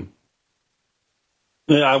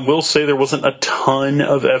 I will say there wasn't a ton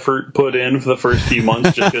of effort put in for the first few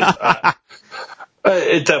months, just because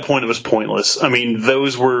at that point it was pointless. I mean,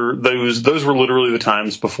 those were literally the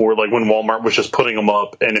times before, like, when Walmart was just putting them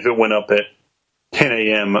up, and if it went up at 10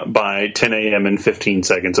 a.m. by 10 a.m. in 15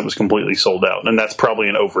 seconds, it was completely sold out, and that's probably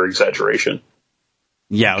an over-exaggeration.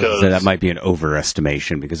 Yeah, I would say that might be an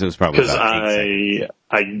overestimation, because it was probably about 8 seconds.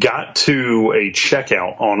 I got to a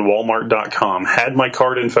checkout on Walmart.com, had my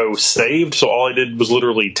card info saved, so all I did was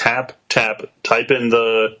literally tap, type in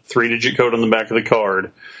the 3-digit code on the back of the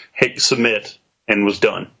card, hit submit, and was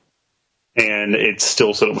done. And it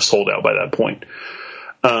still said it was sold out by that point.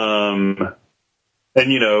 And,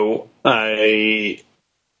 you know, I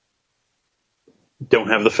don't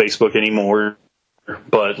have the Facebook anymore,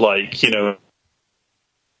 but, like, you know,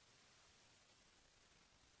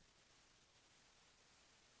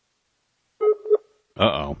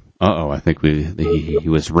 Uh-oh. I think he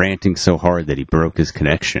was ranting so hard that he broke his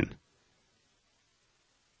connection.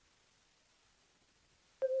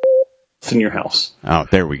 in your house. Oh,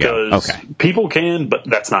 there we go. Okay. People can, but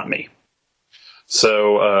that's not me.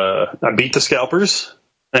 So I beat the scalpers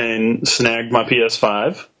and snagged my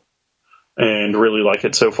PS5 and really like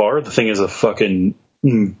it so far. The thing is a fucking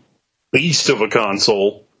beast of a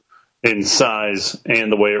console in size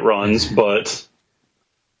and the way it runs, but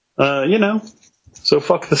you know, so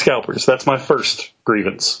fuck the scalpers. That's my first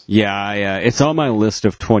grievance. Yeah, it's on my list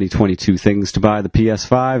of 2022 things to buy, the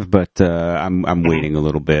PS5, but I'm waiting a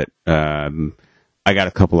little bit. I got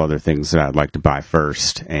a couple other things that I'd like to buy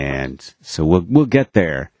first, and so we'll get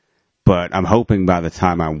there. but I'm hoping by the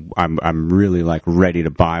time I'm really like ready to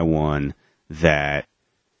buy one that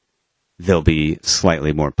they'll be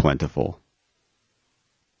slightly more plentiful.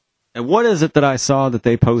 And what is it that I saw that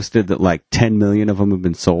they posted that like 10 million of them have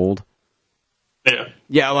been sold? Yeah.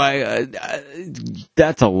 Yeah,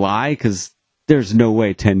 that's a lie, because there's no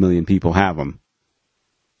way 10 million people have them.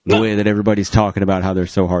 The way that everybody's talking about how they're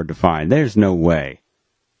so hard to find. There's no way.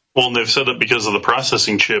 Well, and they've said that because of the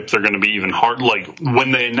processing chip, they're going to be even hard. Like,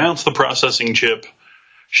 when they announced the processing chip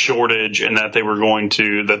shortage and that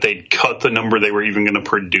that they'd cut the number they were even going to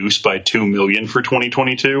produce by 2 million for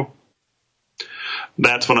 2022,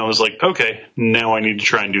 that's when I was like, okay, now I need to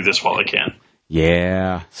try and do this while I can.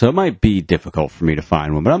 Yeah, so it might be difficult for me to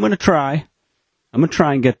find one, but I'm going to try. I'm going to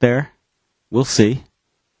try and get there. We'll see.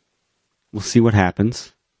 We'll see what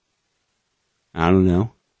happens. I don't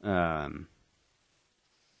know. I'm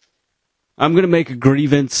going to make a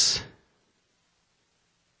grievance,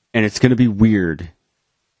 and it's going to be weird.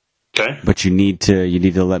 Okay. But you need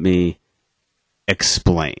to let me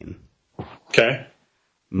explain. Okay.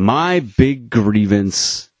 My big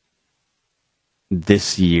grievance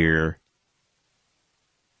this year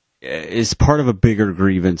is part of a bigger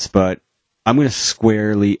grievance, but I'm going to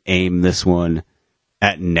squarely aim this one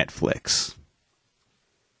at Netflix.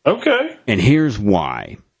 Okay. And here's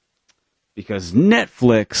why. Because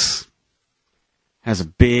Netflix has a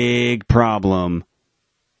big problem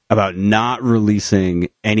about not releasing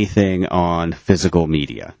anything on physical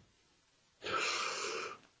media.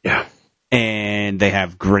 Yeah. And they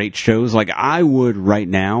have great shows. Like, I would right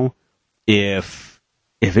now, if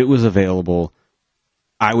it was available,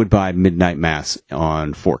 I would buy Midnight Mass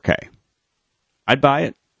on 4K. I'd buy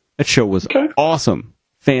it. That show was awesome.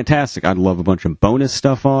 Fantastic. I'd love a bunch of bonus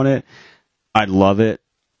stuff on it. I'd love it.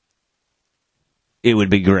 It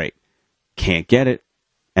would be great. Can't get it.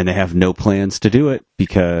 And they have no plans to do it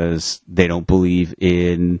because they don't believe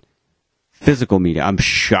in physical media. I'm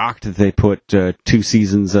shocked that they put 2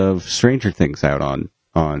 seasons of Stranger Things out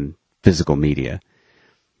on physical media.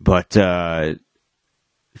 But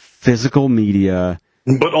physical media...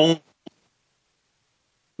 But only...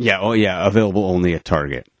 Yeah, available only at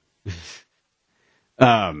Target.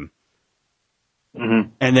 And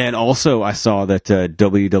then also I saw that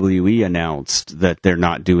WWE announced that they're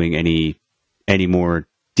not doing any more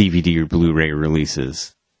DVD or Blu-ray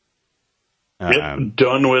releases. Yep,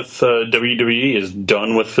 done with WWE is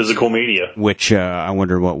done with physical media. Which I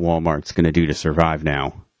wonder what Walmart's going to do to survive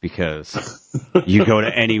now. Because you go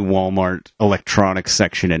to any Walmart electronics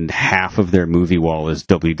section and half of their movie wall is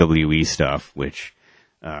WWE stuff, which,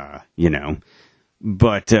 you know.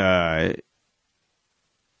 But,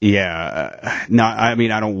 yeah, I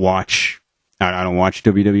mean, I don't watch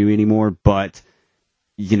WWE anymore, but,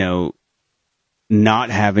 you know, not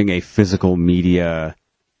having a physical media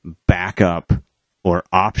backup or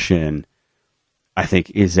option, I think,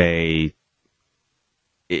 is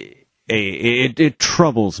it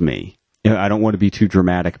troubles me. You know, I don't want to be too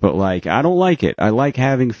dramatic, but like, I don't like it. I like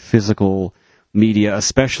having physical media,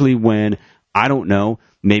 especially when, I don't know,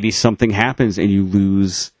 maybe something happens and you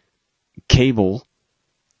lose cable,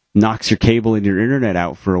 knocks your cable and your internet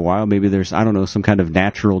out for a while. Maybe there's, I don't know, some kind of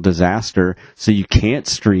natural disaster, so you can't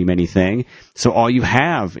stream anything. So all you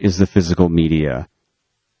have is the physical media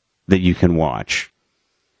that you can watch.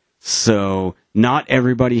 So not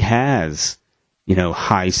everybody has, you know,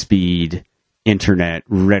 high-speed internet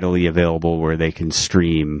readily available where they can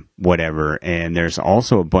stream whatever. And there's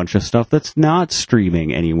also a bunch of stuff that's not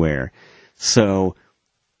streaming anywhere. So,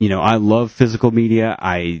 you know, I love physical media.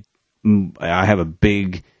 I have a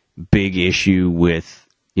big issue with,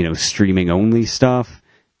 you know, streaming-only stuff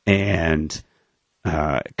and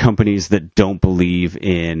companies that don't believe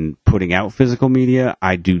in putting out physical media.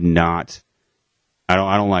 I don't like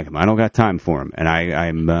them. I don't got time for them. And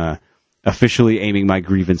I'm officially aiming my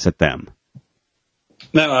grievance at them.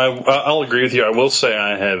 No, I'll agree with you. I will say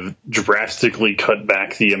I have drastically cut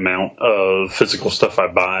back the amount of physical stuff I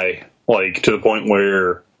buy, like to the point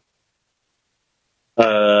where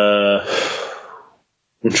I'm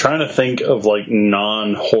trying to think of like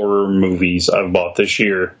non-horror movies I've bought this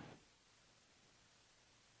year.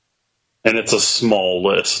 And it's a small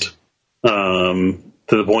list.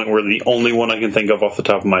 To the point where the only one I can think of off the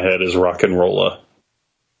top of my head is Rock'n'Rolla.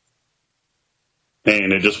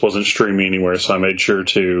 And it just wasn't streaming anywhere, so I made sure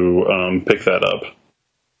to pick that up.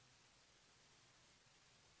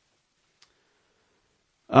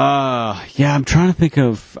 Yeah, I'm trying to think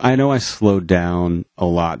of... I know I slowed down a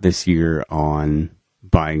lot this year on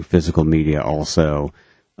buying physical media also,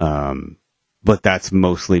 but that's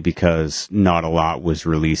mostly because not a lot was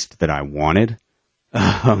released that I wanted.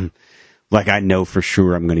 like I know for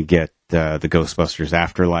sure I'm going to get the Ghostbusters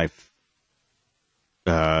Afterlife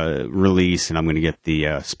release, and I'm going to get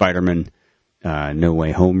the Spider-Man No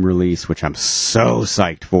Way Home release, which I'm so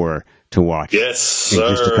psyched for to watch. Yes, in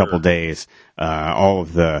just a sir. couple days. All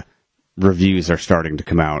of the reviews are starting to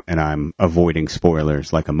come out, and I'm avoiding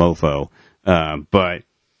spoilers like a mofo. But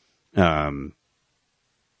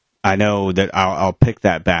I know that I'll pick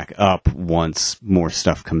that back up once more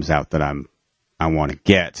stuff comes out that I want to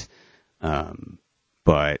get.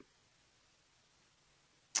 But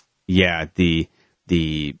yeah, the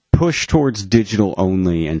push towards digital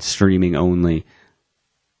only and streaming only,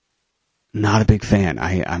 not a big fan.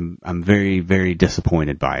 I'm very, very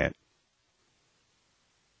disappointed by it.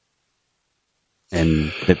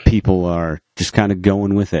 And that people are just kind of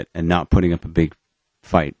going with it and not putting up a big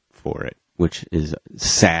fight for it, which is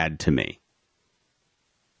sad to me.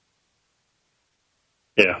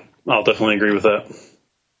 Yeah, I'll definitely agree with that.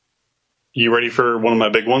 You ready for one of my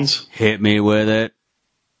big ones? Hit me with it.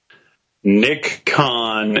 Nick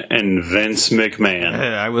Khan and Vince McMahon.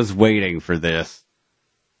 I was waiting for this.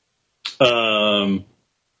 I'm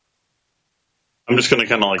just going to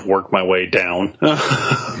kind of like work my way down.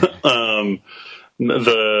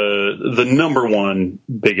 The number one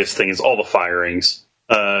biggest thing is all the firings.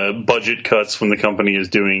 Budget cuts when the company is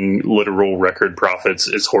doing literal record profits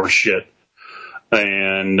is horse shit.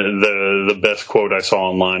 And the best quote I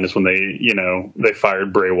saw online is when they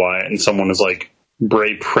fired Bray Wyatt, and someone was like,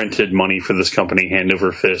 Bray printed money for this company hand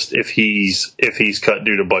over fist. If he's cut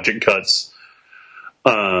due to budget cuts,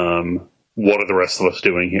 what are the rest of us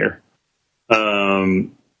doing here?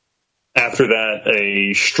 After that,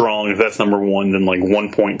 a strong, if that's number one, then like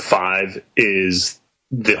 1.5 is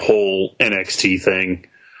the whole NXT thing.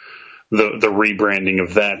 The rebranding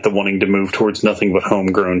of that, the wanting to move towards nothing but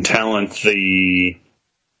homegrown talent, take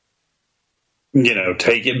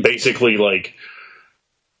it basically like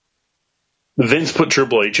Vince put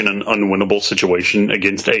Triple H in an unwinnable situation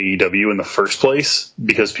against AEW in the first place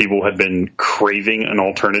because people had been craving an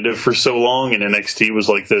alternative for so long, and NXT was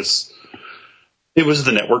like this. It was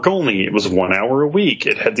the network only. It was 1 hour a week.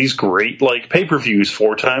 It had these great like pay-per-views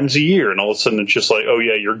 4 times a year, and all of a sudden it's just like, oh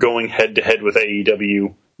yeah, you're going head to head with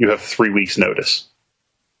AEW. You have 3 weeks notice.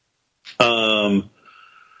 I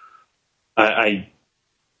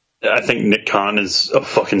think Nick Khan is a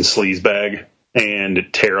fucking sleazebag, and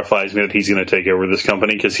it terrifies me that he's going to take over this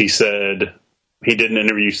company because he said he did an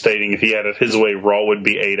interview stating if he had it his way, Raw would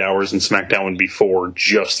be 8 hours and SmackDown would be 4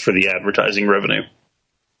 just for the advertising revenue.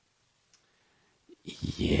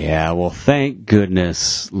 Yeah, well, thank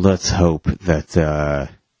goodness. Let's hope that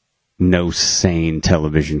no sane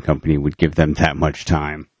television company would give them that much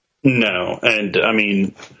time. No, and I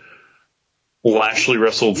mean, Lashley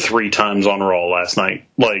wrestled 3 times on Raw last night.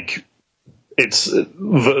 Like, it's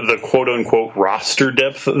the quote-unquote roster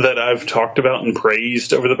depth that I've talked about and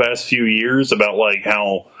praised over the past few years about, like,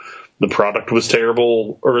 how the product was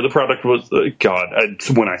terrible, or the product was,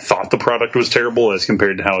 when I thought the product was terrible as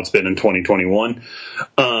compared to how it's been in 2021.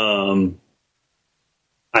 I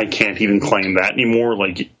can't even claim that anymore.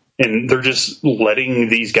 Like, and they're just letting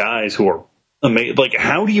these guys who are amazing. Like,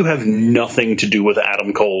 how do you have nothing to do with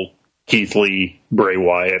Adam Cole, Keith Lee, Bray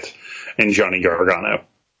Wyatt, and Johnny Gargano?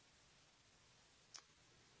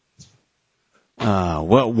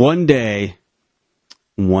 Well, one day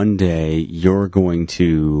you're going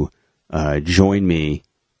to join me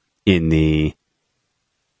in the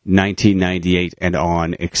 1998 and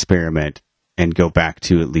on experiment and go back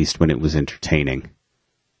to at least when it was entertaining.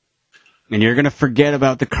 And you're going to forget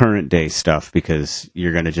about the current day stuff because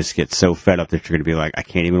you're going to just get so fed up that you're going to be like, I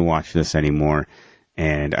can't even watch this anymore.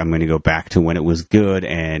 And I'm going to go back to when it was good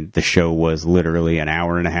and the show was literally an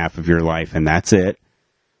hour and a half of your life, and that's it.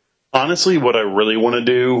 Honestly, what I really want to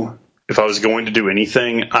do, if I was going to do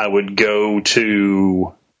anything, I would go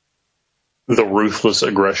to the Ruthless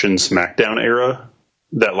Aggression SmackDown era,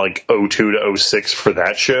 that like 02 to 06 for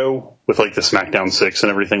that show, with like the SmackDown 6 and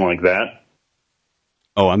everything like that.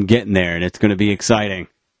 Oh, I'm getting there, and it's going to be exciting.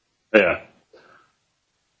 Yeah.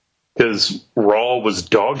 Because Raw was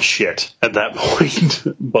dog shit at that point,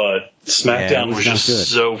 but SmackDown was just good.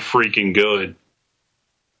 so freaking good.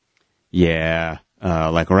 Yeah.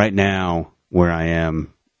 Like right now, where I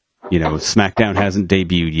am, SmackDown hasn't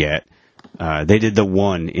debuted yet. They did the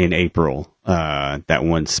one in April, that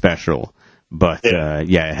one special, but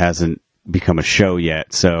it hasn't become a show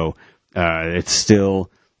yet. So it's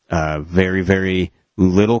still very, very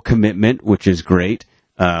little commitment, which is great.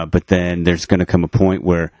 But then there's going to come a point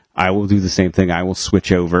where I will do the same thing. I will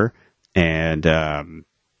switch over and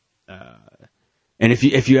And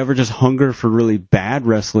if you ever just hunger for really bad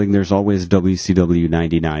wrestling, there's always WCW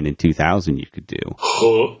 99 and 2000 you could do.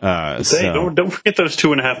 Don't forget those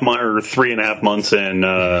 2.5 months or 3.5 months in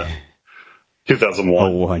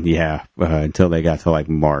 2001. Oh, one, yeah. Until they got to like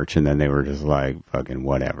March, and then they were just like fucking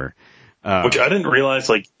whatever. Which I didn't realize,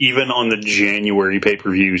 like, even on the January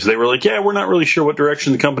pay-per-views, they were like, yeah, we're not really sure what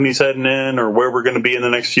direction the company's heading in or where we're going to be in the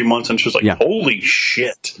next few months. And it's just like, holy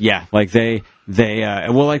shit. Yeah, like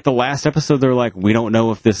well, like the last episode, they're like, we don't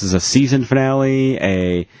know if this is a season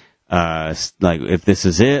finale, like, if this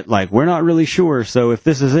is it, like, we're not really sure. So if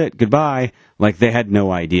this is it, goodbye. Like, they had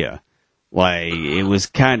no idea. Like, it was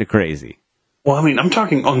kind of crazy. Well, I mean, I'm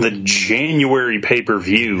talking on the January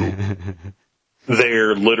pay-per-view.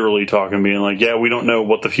 They're literally talking, being like, yeah, we don't know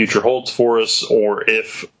what the future holds for us or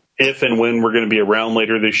if and when we're going to be around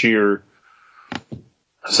later this year.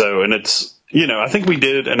 So, and it's, I think we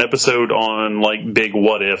did an episode on, like, big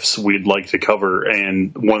what ifs we'd like to cover.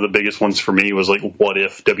 And one of the biggest ones for me was, like, what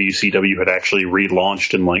if WCW had actually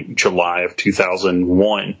relaunched in, like, July of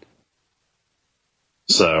 2001.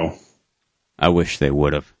 So. I wish they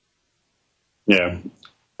would have. Yeah.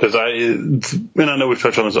 Because and I know we've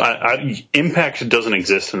touched on this, Impact doesn't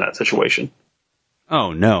exist in that situation.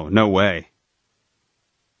 Oh, no way.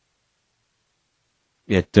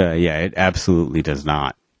 It absolutely does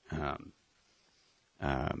not. That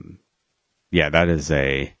is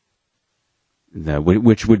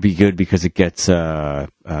which would be good because it gets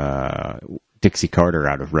Dixie Carter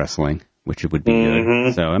out of wrestling, which it would be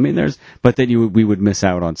good. So, I mean, but then we would miss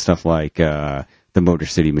out on stuff like the Motor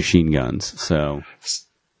City Machine Guns, so...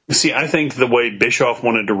 See, I think the way Bischoff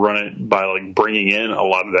wanted to run it by, like, bringing in a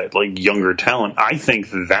lot of that, like, younger talent, I think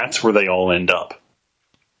that's where they all end up.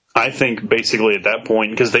 I think basically at that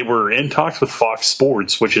point, because they were in talks with Fox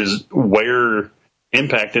Sports, which is where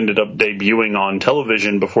Impact ended up debuting on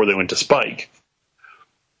television before they went to Spike.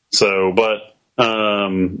 So, but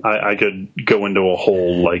I could go into a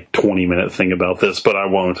whole, like, 20-minute thing about this, but I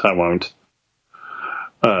won't.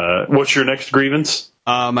 What's your next grievance?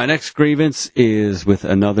 My next grievance is with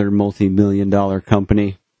another multi-million-dollar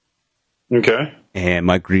company. Okay. And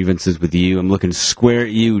my grievance is with you. I'm looking square at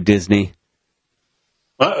you, Disney.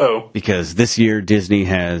 Uh-oh. Because this year Disney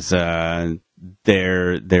has their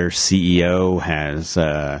CEO has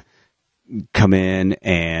come in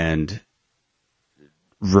and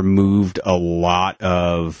removed a lot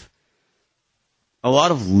of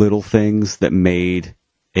little things that made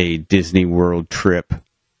a Disney World trip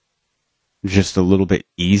just a little bit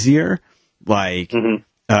easier. Like,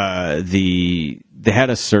 they had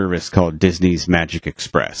a service called Disney's Magic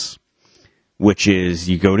Express, which is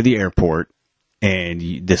you go to the airport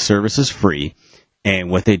and the service is free. And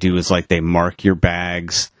what they do is, like, they mark your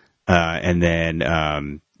bags, and then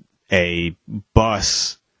a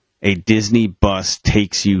Disney bus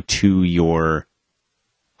takes you to your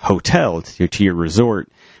hotel, to your resort,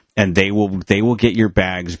 and they will get your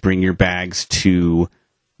bags, bring your bags to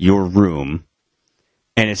your room.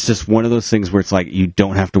 And it's just one of those things where it's like you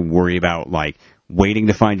don't have to worry about, like, waiting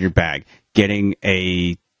to find your bag, getting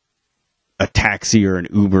a taxi or an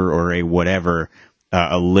Uber or a whatever,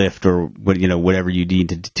 a Lyft or whatever you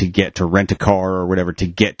need to get to rent a car or whatever to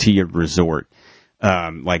get to your resort.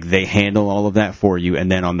 Like, they handle all of that for you,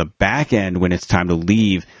 and then on the back end, when it's time to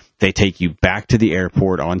leave, they take you back to the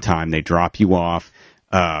airport on time. They drop you off,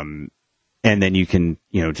 and then you can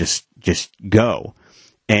just go.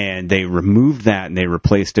 And they removed that and they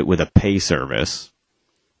replaced it with a pay service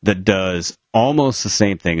that does almost the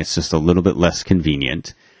same thing. It's just a little bit less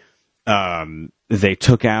convenient. They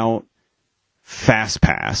took out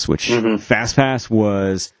FastPass, which FastPass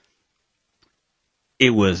was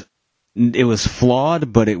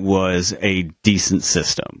flawed, but it was a decent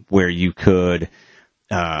system where you could,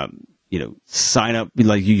 sign up,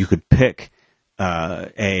 like you could pick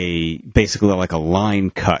basically like a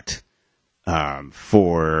line cut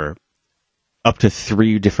for up to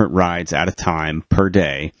 3 different rides at a time per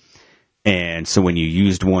day. And so when you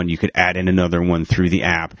used one, you could add in another one through the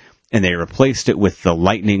app. And they replaced it with the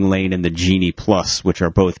Lightning Lane and the Genie Plus, which are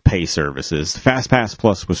both pay services. FastPass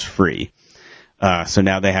Plus was free. So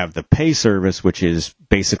now they have the pay service, which is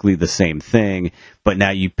basically the same thing, but now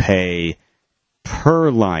you pay per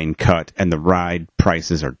line cut and the ride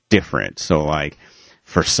prices are different. So, like,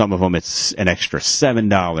 for some of them it's an extra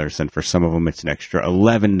 $7, and for some of them it's an extra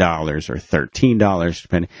 $11 or $13,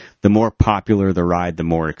 depending. The more popular the ride, the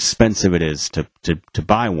more expensive it is to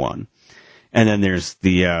buy one. And then there's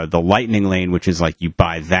the Lightning Lane, which is like you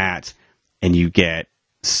buy that and you get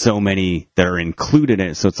so many that are included in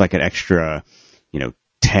it. So it's like an extra,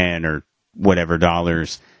 $10 or whatever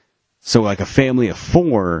dollars. So like a family of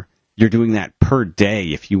 4 you're doing that per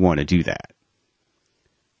day if you want to do that.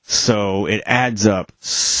 So it adds up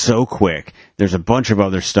so quick. There's a bunch of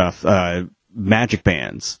other stuff. Magic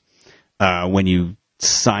bands. When you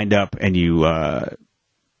signed up and you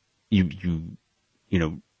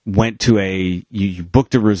went to you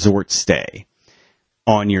booked a resort stay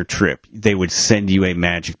on your trip, they would send you a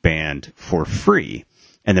magic band for free.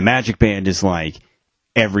 And the magic band is like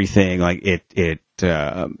everything, like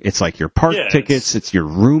it's like your park tickets, it's your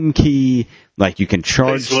room key, like you can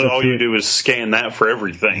charge. Basically, all you do is scan that for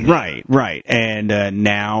everything. Right. And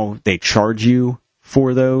now they charge you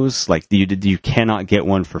for those. Like you cannot get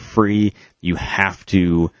one for free. You have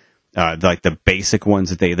to, like the basic ones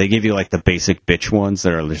that they give you, like the basic bitch ones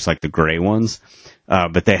that are just like the gray ones.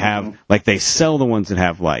 But they have, like, they sell the ones that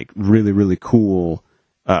have like really, really cool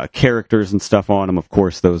characters and stuff on them. Of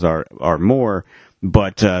course, those are more.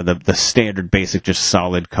 But the standard basic, just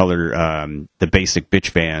solid color, the basic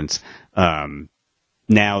bitch bands,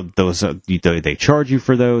 now those they charge you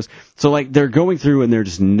for those. So like they're going through and they're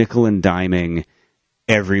just nickel and diming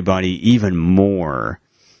everybody even more,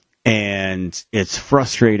 and it's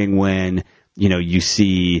frustrating when you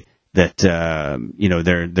see that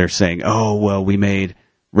they're saying, oh well, we made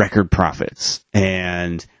record profits,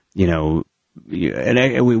 and we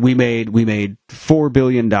made $4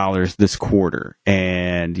 billion this quarter,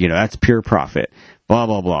 and that's pure profit, blah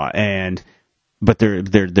blah blah, but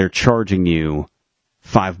they're charging you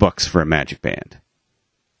 $5 for a magic band.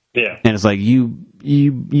 Yeah, and it's like you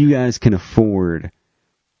guys can afford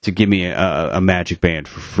to give me a magic band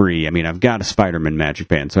for free. I mean, I've got a Spider-Man magic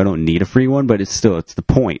band, so I don't need a free one, but it's the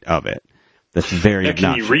point of it. That's very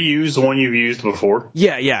obnoxious. Can you reuse the one you've used before?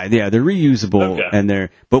 Yeah, they're reusable, okay. And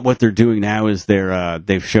but what they're doing now is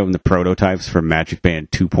they've shown the prototypes for Magic Band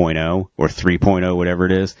 2.0 or 3.0, whatever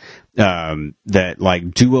it is, that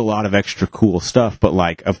like do a lot of extra cool stuff, but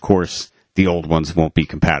like, of course, the old ones won't be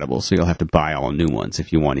compatible, so you'll have to buy all new ones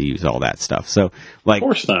if you want to use all that stuff. So, like, of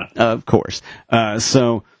course not. Of course.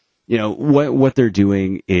 So, what they're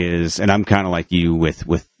doing is, and I'm kind of like you with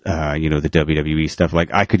the WWE stuff.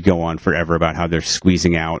 Like, I could go on forever about how they're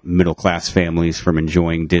squeezing out middle class families from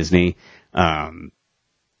enjoying Disney, and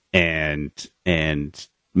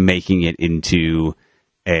making it into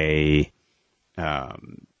a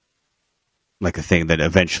like a thing that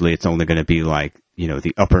eventually it's only going to be like,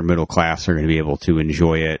 the upper middle class are going to be able to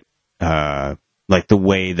enjoy it, like the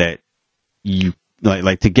way that you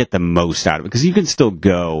like to get the most out of it. Because you can still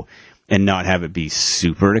go and not have it be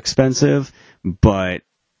super expensive, but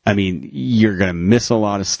I mean, you're going to miss a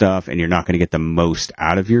lot of stuff and you're not going to get the most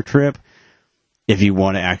out of your trip. If you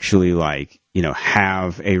want to actually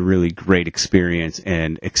have a really great experience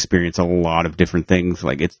and experience a lot of different things,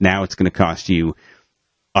 like it's going to cost you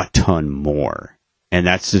a ton more. And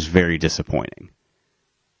that's just very disappointing.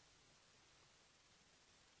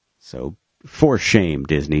 So, for shame,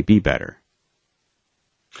 Disney, be better.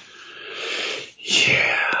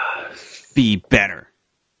 Yeah. Be better.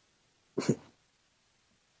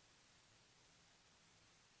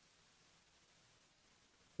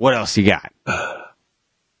 What else you got?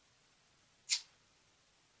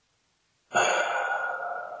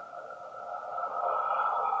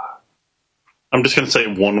 I'm just going to say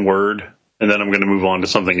one word, and then I'm going to move on to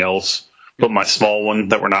something else. But my small one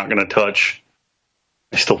that we're not going to touch,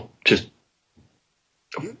 I still just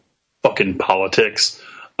fucking politics.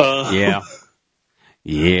 Yeah.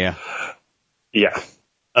 Yeah. Yeah.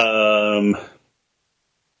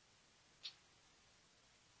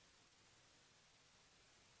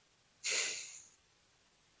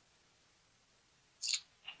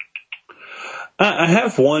 I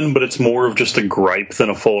have one, but it's more of just a gripe than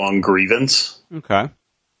a full-on grievance. Okay.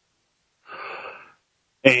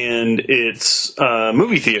 And it's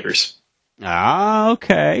movie theaters. Ah,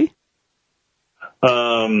 okay.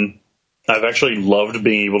 I've actually loved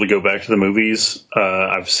being able to go back to the movies.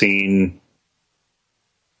 I've seen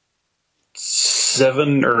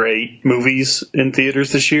 7 or 8 movies in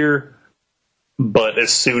theaters this year. But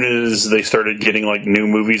as soon as they started getting like new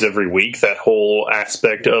movies every week, that whole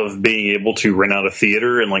aspect of being able to rent out a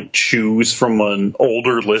theater and like choose from an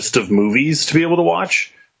older list of movies to be able to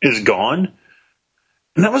watch is gone.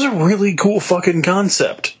 And that was a really cool fucking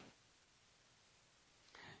concept.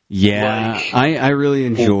 Yeah, I really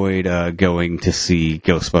enjoyed going to see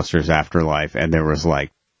Ghostbusters Afterlife, and there was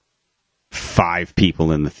like 5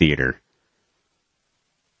 people in the theater.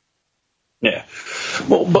 Yeah.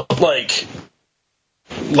 Well, but like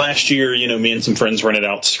last year, me and some friends rented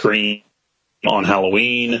out Scream on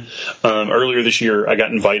Halloween. Earlier this year, I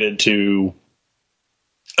got invited to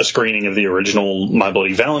a screening of the original My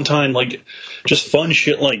Bloody Valentine, like just fun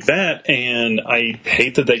shit like that. And I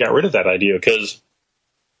hate that they got rid of that idea because,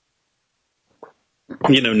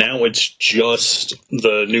 now it's just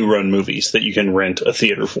the new run movies that you can rent a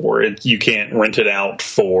theater for. You can't rent it out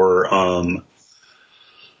for,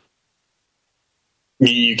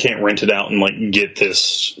 you can't rent it out and like get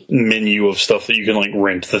this menu of stuff that you can like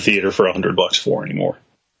rent the theater for $100 for anymore.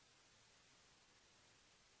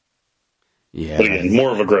 Yeah. But again,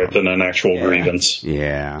 more of a gripe than an actual grievance.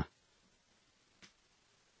 Yeah.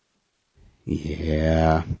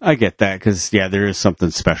 Yeah. I get that because, there is something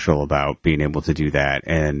special about being able to do that.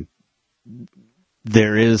 And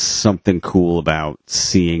there is something cool about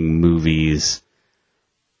seeing movies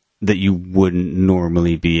that you wouldn't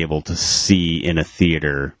normally be able to see in a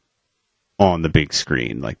theater on the big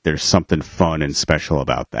screen. Like, there's something fun and special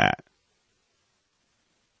about that.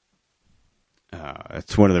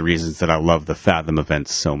 It's one of the reasons that I love the Fathom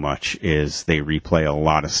events so much is they replay a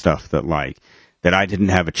lot of stuff that I didn't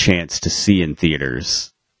have a chance to see in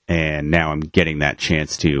theaters, and now I'm getting that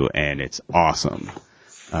chance to, and it's awesome.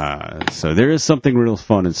 So there is something real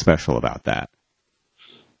fun and special about that.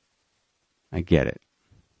 I get it.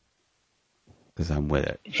 Because I'm with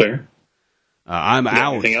it. Fair. I'm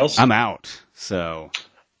out. Anything else? I'm out. So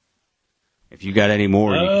if you got any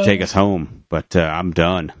more, you can take us home. But I'm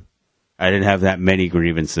done. I didn't have that many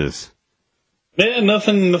grievances. Yeah,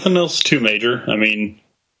 nothing else too major. I mean,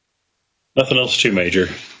 nothing else too major.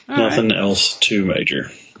 Nothing else too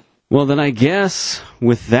major. Well, then I guess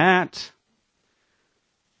with that,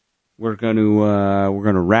 we're going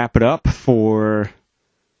to wrap it up for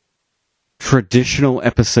traditional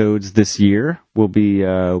episodes this year. We'll be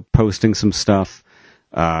posting some stuff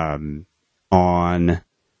on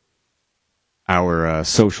our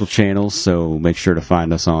social channels, so make sure to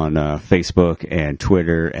find us on Facebook and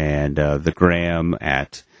Twitter and the Gram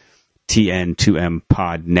at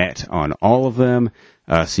TN2MPodNet on all of them,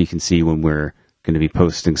 so you can see when we're going to be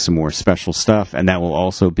posting some more special stuff, and that will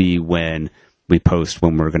also be when we post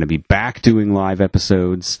when we're going to be back doing live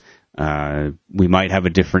episodes. We might have a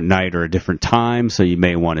different night or a different time, so you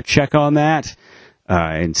may want to check on that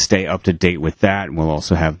and stay up to date with that, and we'll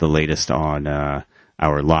also have the latest on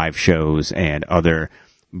our live shows and other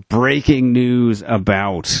breaking news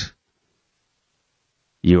about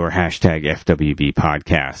your hashtag FWB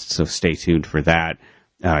podcast. So stay tuned for that.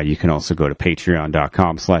 You can also go to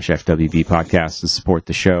patreon.com/FWB podcast and support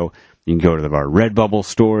the show. You can go to our Redbubble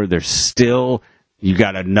store. You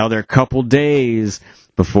got another couple days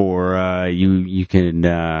before you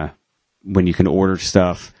can when you can order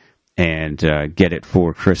stuff and get it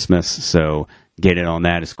for Christmas. So get it on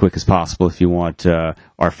that as quick as possible if you want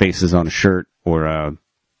our faces on a shirt or a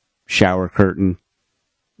shower curtain,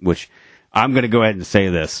 which I'm going to go ahead and say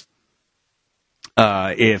this.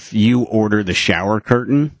 If you order the shower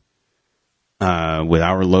curtain with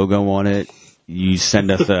our logo on it, you send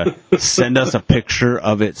us a picture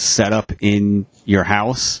of it set up in your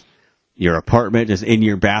house, your apartment, just in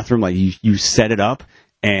your bathroom, like you set it up,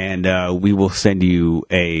 and we will send you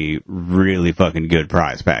a really fucking good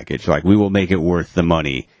prize package. Like, we will make it worth the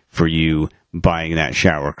money for you buying that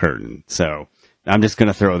shower curtain. So I'm just going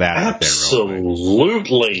to throw that out there real quick.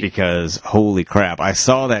 Absolutely. Because, holy crap, I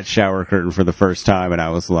saw that shower curtain for the first time, and I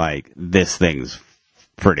was like, this thing's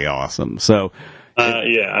pretty awesome. So,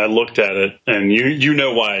 yeah, I looked at it, and you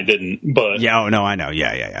know why I didn't, but... Yeah, oh, no, I know.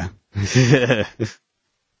 Yeah.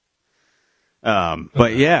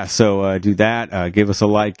 But yeah, so do that. Give us a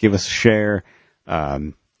like, give us a share,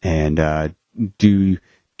 and do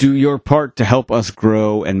your part to help us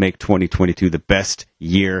grow and make 2022 the best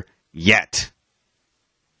year yet.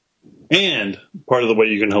 And part of the way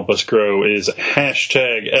you can help us grow is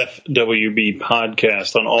hashtag FWB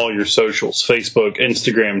Podcast on all your socials: Facebook,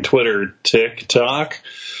 Instagram, Twitter, TikTok.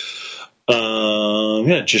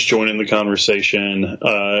 Just join in the conversation.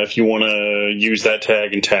 If you want to use that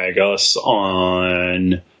tag and tag us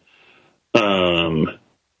on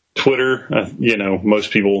Twitter,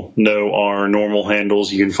 most people know our normal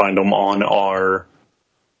handles. You can find them on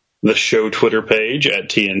the show Twitter page at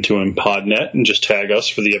TN2MPodNet, and just tag us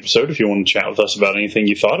for the episode if you want to chat with us about anything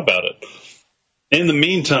you thought about it. In the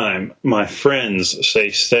meantime, my friends,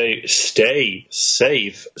 stay safe,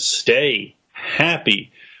 stay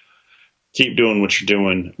happy. Keep doing what you're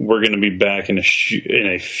doing. We're going to be back in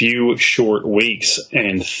a few short weeks,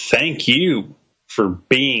 and thank you for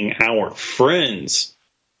being our friends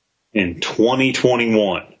in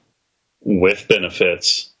 2021 with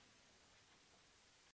benefits.